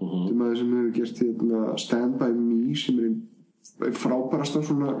þetta er maður sem hefur gert Stand By Me sem er frábærasta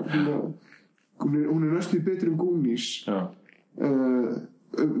svona hún er næstu betri Goonies og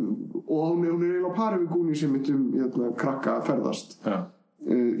hún er eiginlega á pari við Goonies sem myndum krakka að ferðast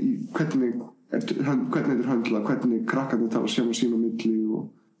hvernig þetta er höndlað hvernig krakkarnir tala sem að sín á milli og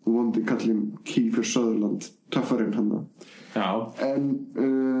vondi kallinn Kiefer Sutherland töffarinn hann en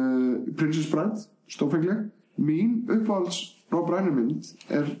Princess Bride stórfengleg mín uppáhalds Rob Reiner mynd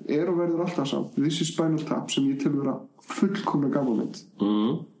er og verður alltaf sá This is Spinal Tap sem ég til að vera fullkomna gamanmynd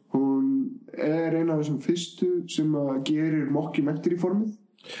hún er eina af þessum fyrstu sem að gerir mockumentary formið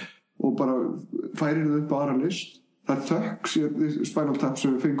og bara færir þau upp á aðra list það þökk sér Spinal Tap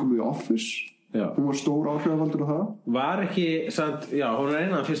sem við fengum í Office hún var stór áhrifavaldur á það var ekki, hún er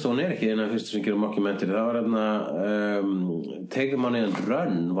eina af fyrstu hún er ekki eina af fyrstu sem gerir mockumentary það var Take the Money and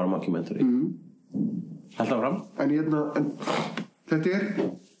Run var mockumentary alltaf fram en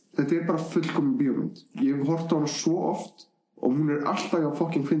þetta er bara fullkomin bíómynd ég hef hort á hana svo oft og hún er alltaf jafn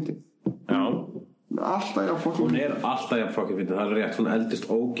fucking fyndin alltaf jafn fucking hún er alltaf jafn fucking fyndin það er rétt, hún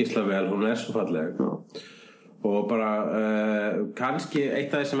eldist ógeðslega vel hún er svo falleg og bara kannski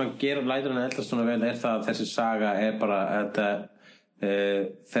eitt af því sem að gera lætur hann eldast svona vel er það að þessi saga er bara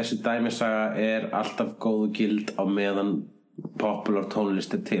þessi dæmisaga er alltaf góð og gild á meðan popular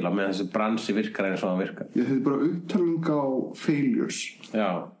tónlist er til á meðan þessi bransi virkar eins og hann virkar þetta er bara upptalning á failures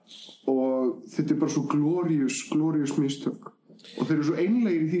og þetta er bara svo glorious mistök og þeir eru svo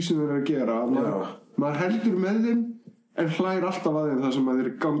einlegir í því sem þeir eru að gera maður heldur með þeim en hlær alltaf að þeim það sem að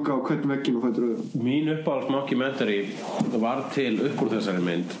þeir ganga á hvern veggin og fættur öðrum mín uppáhalds mockumentary var til upp úr þessari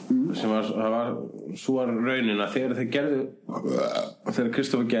mynd sem var svo raunin að þegar þeir gerðu þegar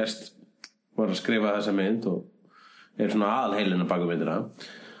Kristoffer Guest var að skrifa þessa mynd og er svona aðalheilina bak myndina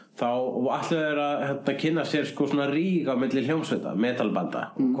þá ætluðu þeir að kynna sér svona rík á milli hljómsveita metalbanda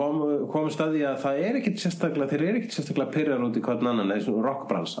kom staði að það er ekkit sérstaklega þeir eru ekkit sérstaklega pyrrar út í hvern annan eða svona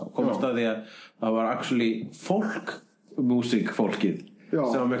rockbransa kom staði að það var actually músíkfólkið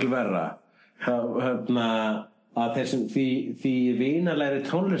sem var miklu verra að þessum því vinalegri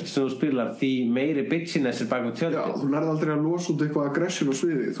tónlist sem þú spilar því meiri bitchiness er bak við tjöldin þú nærði aldrei að losa út eitthvað aggression á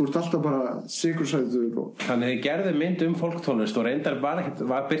sviði þú ert alltaf bara sigursætur þannig þið gerðu mynd folktónlist og reyndar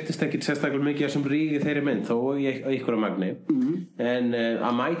byrtist ekkit sérstaklega mikið sem rígi þeirri mynd þó í einhverju magni en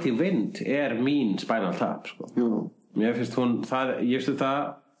A Mighty Wind er mín Spinal Tap mér finnst hún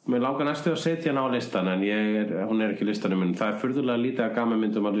mér langar næstu að setja hana á listan en hún er ekki listanum minn það er furðulega lítið að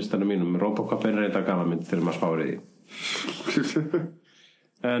gamanmyndum á listanum mínum Robocop er reynda gamanmynd þegar maður spáir í því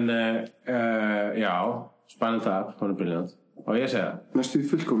en Spinal Tap hún er briljant og ég segja næstu í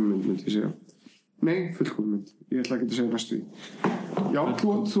fullkomin mynd myndi ég segja nei, fullkomin mynd, ég ætla ekki að segja næstu í já,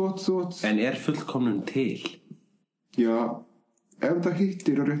 þú átt en er fullkomin til? já, ef það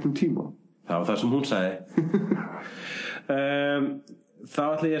hittir á réttum tíma það var það sem hún sagði þá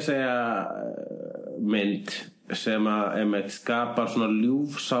ætla ég að segja mynd sem að skapar svona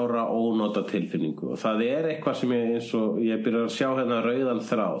ljúfsára ónota tilfinningu og það er eitthvað sem eins og ég byrja að sjá hérna rauðan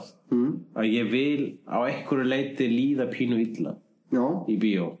þráð að ég vil á einhverju leiti líða pínu illa í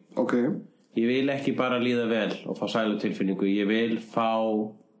bíó ég vil ekki bara líða vel og fá sælu tilfinningu ég vil fá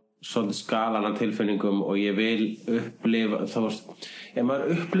svolítið skalana tilfinningum og ég vil upplifa ef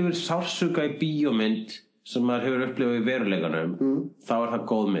maður upplifir sársauka í bíómynd sem maður hefur upplifað í veruleikanum þá er það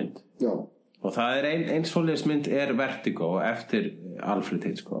góð mynd og það er eins svoleiðis mynd er Vertigo eftir Alfred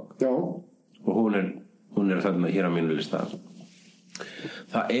Hitchcock og hún er þarna hér á mínu lista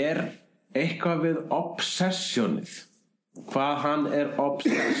það er eitthvað við obsessionið hvað hann er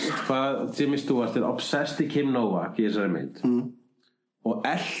obsessed hvað Jimmy Stewart er obsessed í Kim Novak í þessari mynd og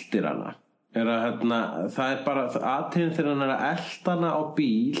eldir hana það bara atriðin þegar hann að elta hana á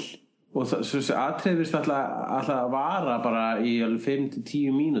bíl og þessi atriði virðist alltaf að vara bara í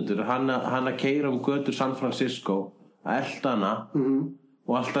 5-10 mínútur hann að keyra götur San Francisco að elta hana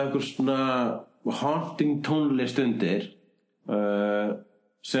og alltaf einhver svona haunting tónlist undir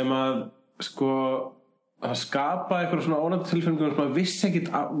sem að sko að skapa eitthvað svona ónægt tilfinningum sem maður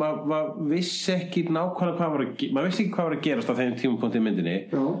vissi ekki nákvæmlega maður vissi ekki hvað var að gerast á þeim tímapunkti í myndinni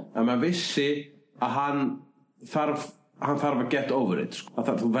en maður vissi að hann þarf að get over it sko.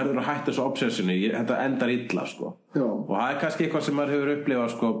 Þú verður að hætta þessu obsessioni þetta endar illa sko. Og það er kannski eitthvað sem maður hefur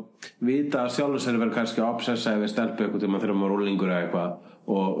upplifað sko, vita að sjálfur sér verður kannski að obsessa við stelpu eitthvað til maður þegar maður rúlingur eða eitthvað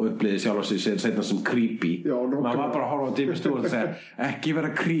og upplifði sjálfur sér seinna sem creepy maður var bara að horfa á Jimmy Stewart og segja ekki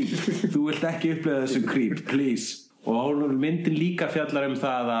vera creep, þú vilt ekki upplifa þessu creep, please og myndin líka fjallar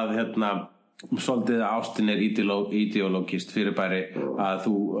það að svolítið ástin ideologist fyrirbæri að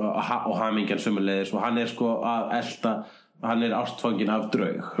þú og hamingjan sömuleiðis og hann sko að elta hann ástfanginn af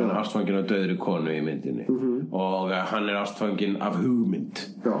draug hann ástfanginn af dauðri konu í myndinni og hann ástfanginn af hugmynd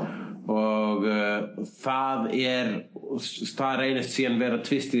og það reynist síðan vera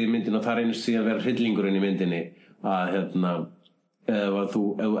tvistið í myndinni og það reynist síðan vera hryllingurinn í myndinni að ef þú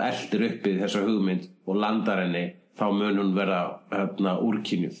eltir uppi þessa hugmynd og landar henni þá mun hún vera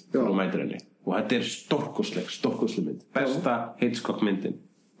úrkynjuð þegar þú mætir henni og þetta er stórkostleg mynd besta Hitchcock myndin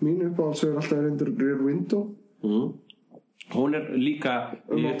mín uppáhalds alltaf reyndur Rear Window hún líka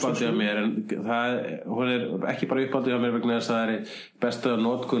í uppáhaldi á mér en hún ekki bara uppáhaldi á mér vegna þess að það besta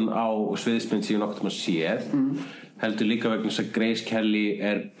notkun á sviðsmynd sem ég nokkuð maður séð heldur líka vegna þess að Grace Kelly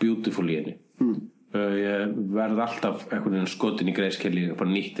beautiful í henni ég verð alltaf einhvern veginn skotin í Grace Kelly bara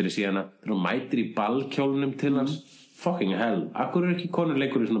nýttir í síðana þegar hún mætir í ballkjólnum til hans fucking hell, akkur ekki konur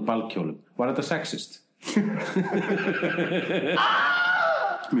leikur í svona ballkjólum var þetta sexist?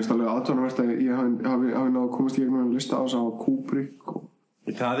 Mér finnst alveg aðtónavert að ég hafi náð að komast í einhvern lista á þess að Kubrick og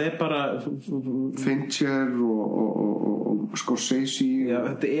það bara Fincher og Scorsese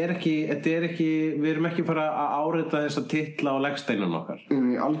þetta er ekki við erum ekki fara að áreita þessa titla á leggsteinunum okkar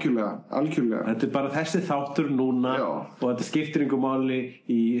algjörlega þetta er bara þessi þáttur núna og þetta skiptir einhver máli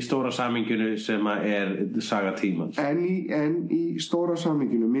í stóra samhenginu sem er saga tímans en í stóra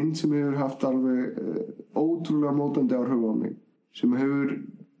samhenginu mynd sem hefur haft alveg ótrúlega mótandi áhrif á mig sem hefur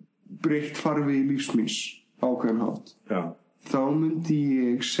breytt farfi í lífsmins ákveðin hátt þá myndi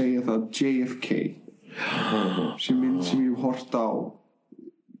ég segja það JFK sem mynd sem ég hort á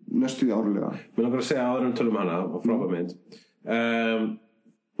næstu því árlega Mér langar að segja áður tölum hana og frábær mynd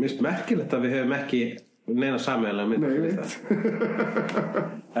mér finnst merkilegt að við hefum ekki neina sameiginlega mynd Nei,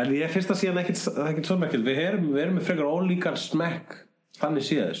 en ég finnst það síðan ekkert svo merkilegt við erum með frekar ólíkan smekk þannig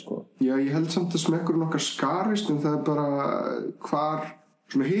séð sko Já, ég held samt að smekkurinn okkar skarist en það er bara hvar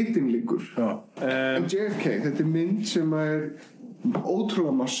svona hitinn liggur en JFK, þetta er mynd sem er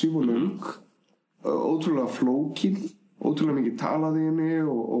ótrúlega massív og löng ótrúlega flókin ótrúlega mikið talað í henni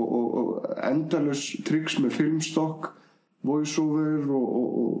og endalaus tricks með filmstokk voiceover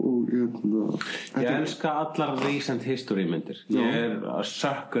og ég elska allar recent history myndir ég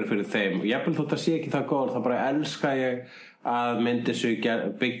sökkur fyrir þeim og ég vil þótt að sé ekki það góð þá bara elska ég að myndir sig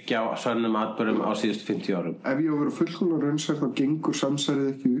byggja á sönnum atburðum á síðustu 50 árum ef ég á að vera fullkomlega raunsær þá gengur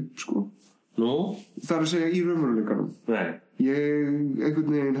samsærið ekki upp sko Nú? Það er að segja í raunveruleikanum Nei ég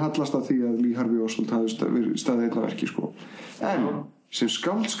einhvern veginn hallast að því að Lee Harvey Oswald hafi staðið einna verki sko en sem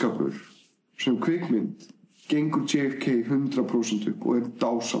skáldskapur sem kvikmynd gengur JFK 100% upp og er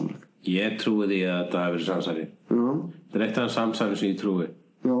dásamleg ég trúi því að þetta hafi verið samsæri þetta er eitt af það samsæri sem ég trúi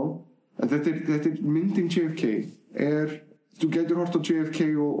en þetta er myndin JFK þú getur hort á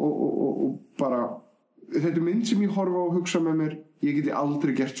JFK og bara þetta er mynd sem ég horfa á og hugsa með mér ég geti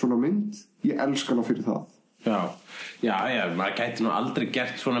aldrei gert svona mynd ég elska hana fyrir það já, maður gæti nú aldrei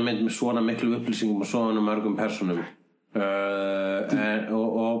gert svona mynd með svona miklu upplýsingum og svona mörgum personum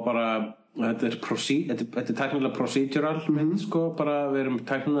og bara þetta er tæknilega procedural mynd sko, bara við erum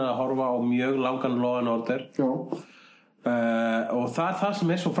tæknilega að horfa á mjög langan Law and Order og það er það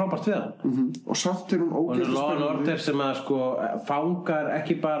sem er svo frábært við hann og samt er hún ógeðslega Law and Order sem að sko fangar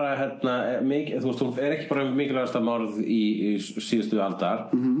ekki bara þú veist, hún er ekki bara mikilvægasta morð í síðustu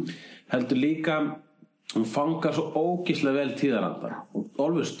aldar heldur líka hún fangar svo ógeðslega vel tíðarandar og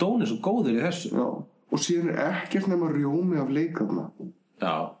Oliver Stone er svo góður í þessu og síðan er ekkert nema rjómi af leikarna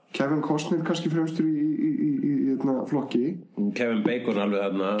Kevin Costner kannski fremstur í flokki Kevin Bacon alveg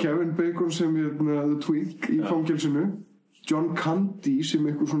þarna Kevin Bacon sem The Twink í fangelsinu John Candy sem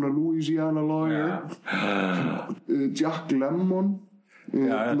eitthvað svona Louisiana lawyer Jack Lemmon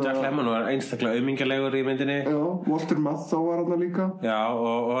Jack Lemmon var einstaklega aumingjalegur í myndinni. Já, Walter Matthau var hann líka. Já,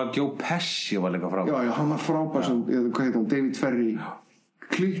 og Joe Pesci var líka frábær. Já, hann var frábær sem, hvað heit hann, David Ferry.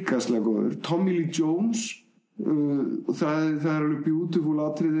 Klikkaslega góður. Tommy Lee Jones, það er alveg beautiful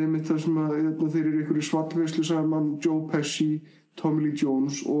atriði mitt þar sem að þeir eru ykkur í svallveislu saman, Joe Pesci, Tommy Lee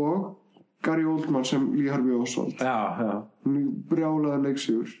Jones og Gary Oldman sem Lee Harvey Oswald. Já. Hún brjálaði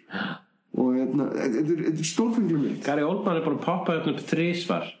leiksigur. Og þetta er stórfenglu mynd. Gary Oldman er búin að poppa upp 3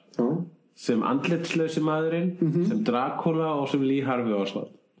 svar sem andlitslausi maðurinn, sem Dracula og sem Lee Harvey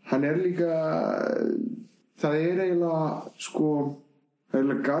Oswald. Hann er líka, það er eiginlega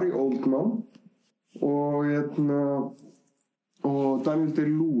Gary Oldman og Daniel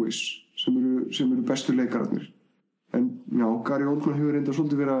Day-Lewis sem eru bestu leikararnir. En já, Gary Oldman hefur reynda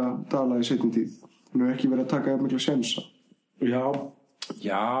svolítið verið að dala í seinni tíð. Hann hefur ekki verið að taka mikla sensa.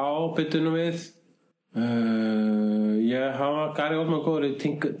 Já, byttu nú við. Ég hafa Gary Oldman góður í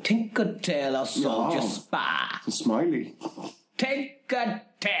Tinker Tailor Soldier Spy. Smiley. Tinker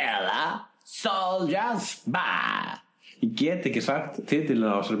Tailor Soldier Spy. Ég get ekki sagt titilinn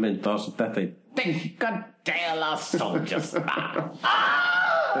á þessari mynd á þetta í Tinker Tailor Soldier Spy.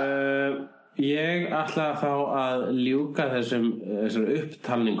 Ég ætla þá að ljúka þessari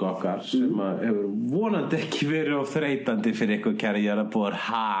upptalningu okkar sem að hefur vonandi ekki verið of þreytandi fyrir ykkur kæri jarðarbúar.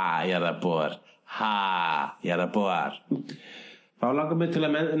 Jarðarbúar. Þá langar mig til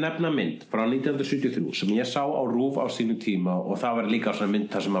að nefna mynd frá 1973 sem ég sá á RÚV á sínu tíma og það var líka svona mynd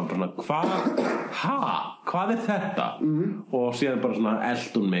þar sem maður bara hvað er þetta? Og síðan bara svona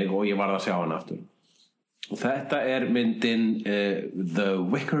eldun mig og ég varð að sjá hann aftur. Og þetta er myndin The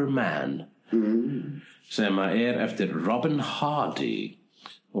Wicker Man sem er eftir Robin Hardy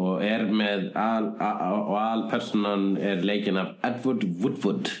og er með aðalpersonan er leikinn af Edward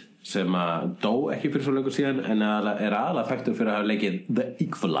Woodward sem að dó ekki fyrir svo lengur síðan en er aðalega þekktur fyrir að hafa leikið The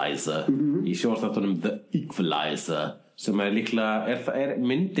Equalizer í sjónvarpsþáttunum The Equalizer sem er líklega er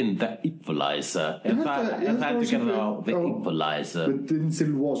myndin The Equalizer það gerði á The Equalizer með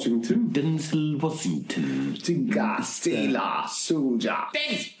Denzel Washington Tinker Tailor Soldier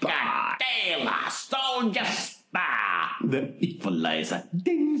Spy The Equalizer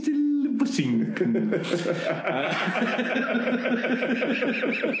Denzel Washington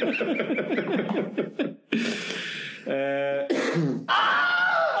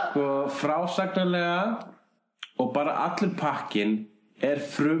frásagnarlega og bara allur pakkinn er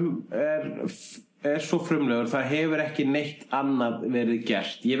svo frumlegur það hefur ekki neitt annað verið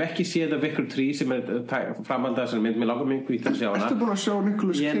gert. Ég hef ekki séð af ykkur 3 sem er framhaldið þessari mynd. Mér langar mig að sjá hana. Ertu búin að sjá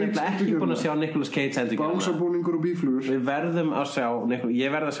Nicolas Cage? Ég er ekki búin að sjá Nicolas Cage endurgerðina. Bánsabúningur og bíflugur. Við verðum að sjá ég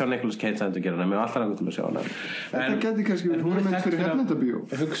verð að sjá Nicolas Cage endurgerðina. Mér er alltaf langar til að sjá hana. Það geti kannski verið mynd fyrir hefnendabíó.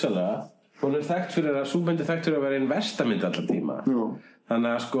 Hugsalega. Hún er þekkt fyrir að vera einn vestamynd allar tíma. Já.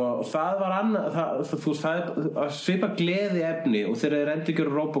 Þannig að það var annað það svipa gleði efni og þegar þeir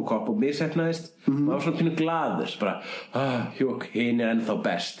endurgjöru Robocop og misheppnaðist maður var svona pínu glaður bara, hjúk, hinn er ennþá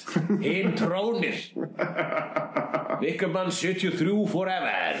best hinn trónir Wicker Man 73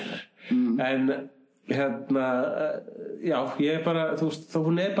 forever en já, ég er bara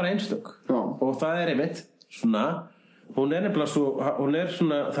hún er bara einstök og það er einmitt svona hún er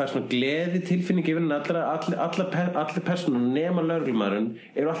nefnilega það er svona gleði tilfinning yfir henni allir personar nema lögreglumaðurinn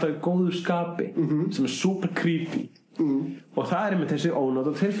eru alltaf í góðu skapi sem er super creepy og það er með þessi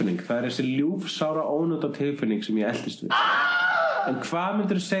ónóta tilfinning það er þessi ljúfsára ónóta tilfinning sem ég eldist við en hvað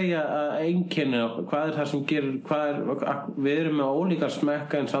myndirðu segja að einkenni hvað er það sem gerir við erum með ólíkar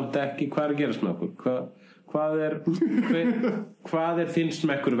smekka en samt ekki hvað er að gerast með okkur hvað er þinn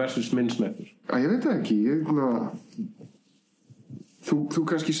smekkur versus minn smekkur? Ég veit það ekki Þú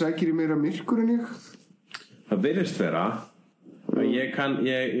kannski sækir í meira myrkur en ég? Það virðist vera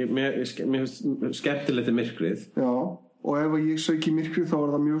mér finnst skemmtilegt myrkrið. Já, og ef ég sæki myrkrið þá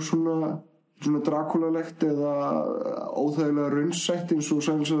er það mjög svona Dracula-legt eða óþægilega raunsætt eins og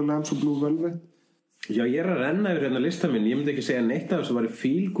Silence of the Lambs og Blue Velvet. Já, ég er að renna yfir hérna lista minn. Ég myndi ekki segja neitt af þess að væri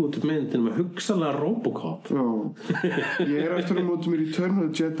feel-good mynd en með hugsanlega Robocop. Já, ég er eftir að móta mér í Return of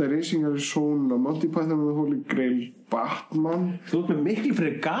the Jedi, Racing Arizona, Monty Python and the Holy Grail, Batman. Þú ert með miklu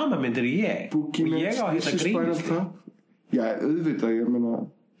fyrir gamamyndir ég og ég á að hitta grínist. Já, auðvitað, ég meina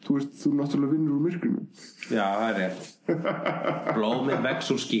þú náttúrulega vinnur úr myrkrinu. Já, það er rétt. Blómið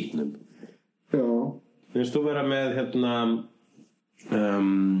vex úr skítnum. Já. Finnst þú vera með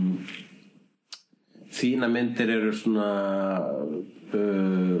þína myndir eru svona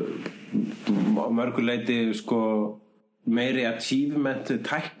mörguleiti meiri achievement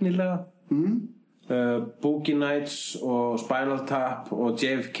tæknilega Boogie Nights og Spinal Tap og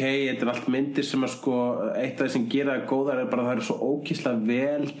JFK, þetta allt myndir sem að sko, eitt af það sem gera það góðar bara það eru svo ókýrslega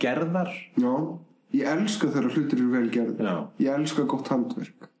vel gerðar. Já, ég elska þegar hlutir eru vel gerðir. Já. Ég elska gott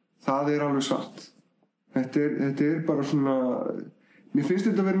handverk. Það er alveg satt. Þetta er bara svona, mér finnst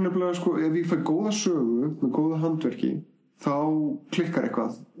þetta verið nefnilega sko, ef ég fæ góða sögu með góða handverki, þá klikkar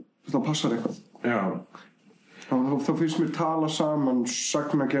eitthvað, þá passar eitthvað. Já. Þá finnst mér tala saman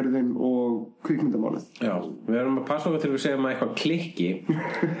sagnagerðin og kvikmyndamálið. Já, við erum að passa okkur til við segjum að eitthvað klikki,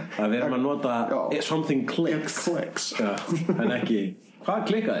 að við erum að nota something clicks. Já, en ekki, hvað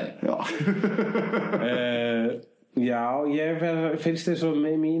klikkaði? Já. Já, ég finnst þess að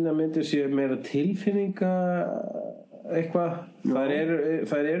mína myndir séu meira tilfinninga eitthvað. Það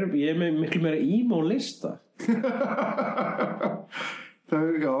eru, ég er með miklu meira emo lista.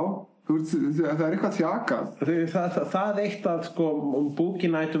 Já. Það er eitthvað þjakað. Það eitt að sko Boogie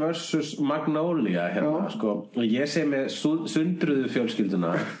Night versus Magnolia hérna, sko. Ég sé með sundruðu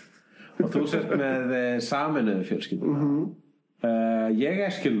fjölskylduna og þú sért með sameinuðu fjölskylduna. Ég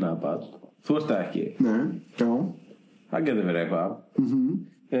er skilnaðarbarn, þú ert það ekki. Nei, já. Það getur verið eitthvað.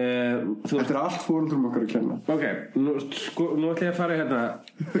 Þetta er allt foreldrum okkar að kenna. Ok, nú ætla ég að fara hérna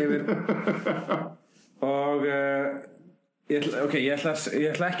yfir og ég ætla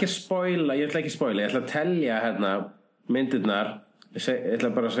ekki að spoila, ég ætla að telja hérna myndirnar, ég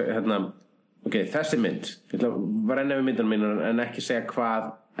ætla bara að segja hérna, ok, þessi mynd, ég ætla að renna við myndunum mínar en ekki segja hvað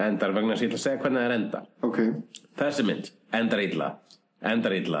endar vegna þess að ég ætla að segja hvernig það enda. Ok. Þessi mynd, endar illa,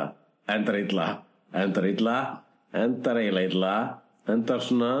 endar illa, endar illa, endar illa, endar eiginlega illa, endar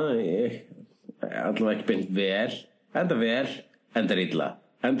svona, allavega ekki beint vel, endar illa.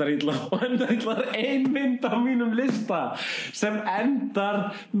 Endar illa og endar illa er ein mynd á mínum lista sem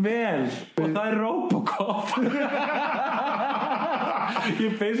endar vel og það er Robocop. Ég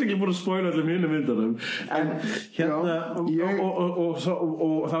er basically búin að spoila allir mínum myndunum en hérna og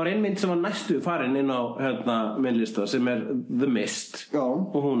það var ein mynd sem var næstu farin inn á hérna minn lista sem er The Mist. Já.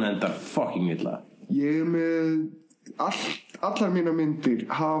 Og hún endar fucking illa. Ég er með allar mínar myndir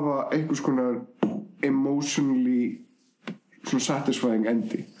hafa einhvers konar emotionally svona satisfying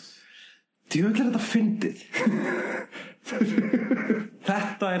endi. Djöfull er þetta fyndið.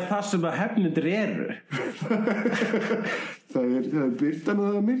 Þetta er það sem að hefnundir eru. Það er birtan og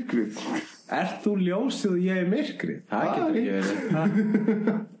það er myrkrið. Ert þú ljósið og ég er myrkrið? Það getur ekki verið.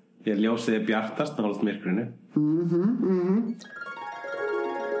 Ég er ljósið er bjartast nálægt myrkrinu.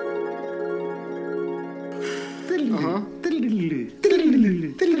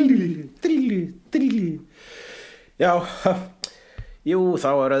 Já, jú,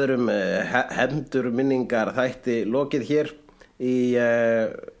 þá er öðrum hendur minningar þætti lokið hér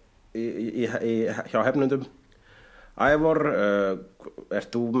hjá hefnundum. Ævor,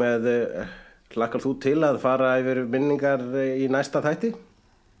 ert þú með, hlakkar þú til að fara yfir minningar í næsta þætti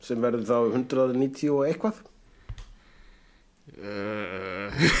sem verður þá 190 og eitthvað?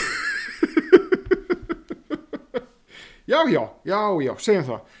 Já, segjum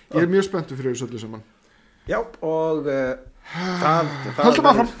það. Ég er mjög spenntur fyrir þessu öllu saman. Já, og Höldum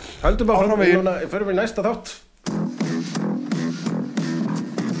áfram. Höldum áfram, núna förum við næsta þátt.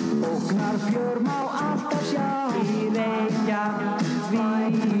 Ógnar fjör má alltaf sjá í Reykjavík,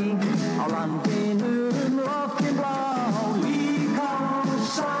 á landinu loftin blá, líka á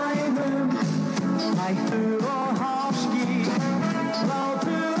sænum, hættur og háski,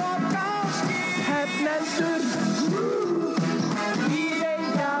 hlátur og gáski, hefnendur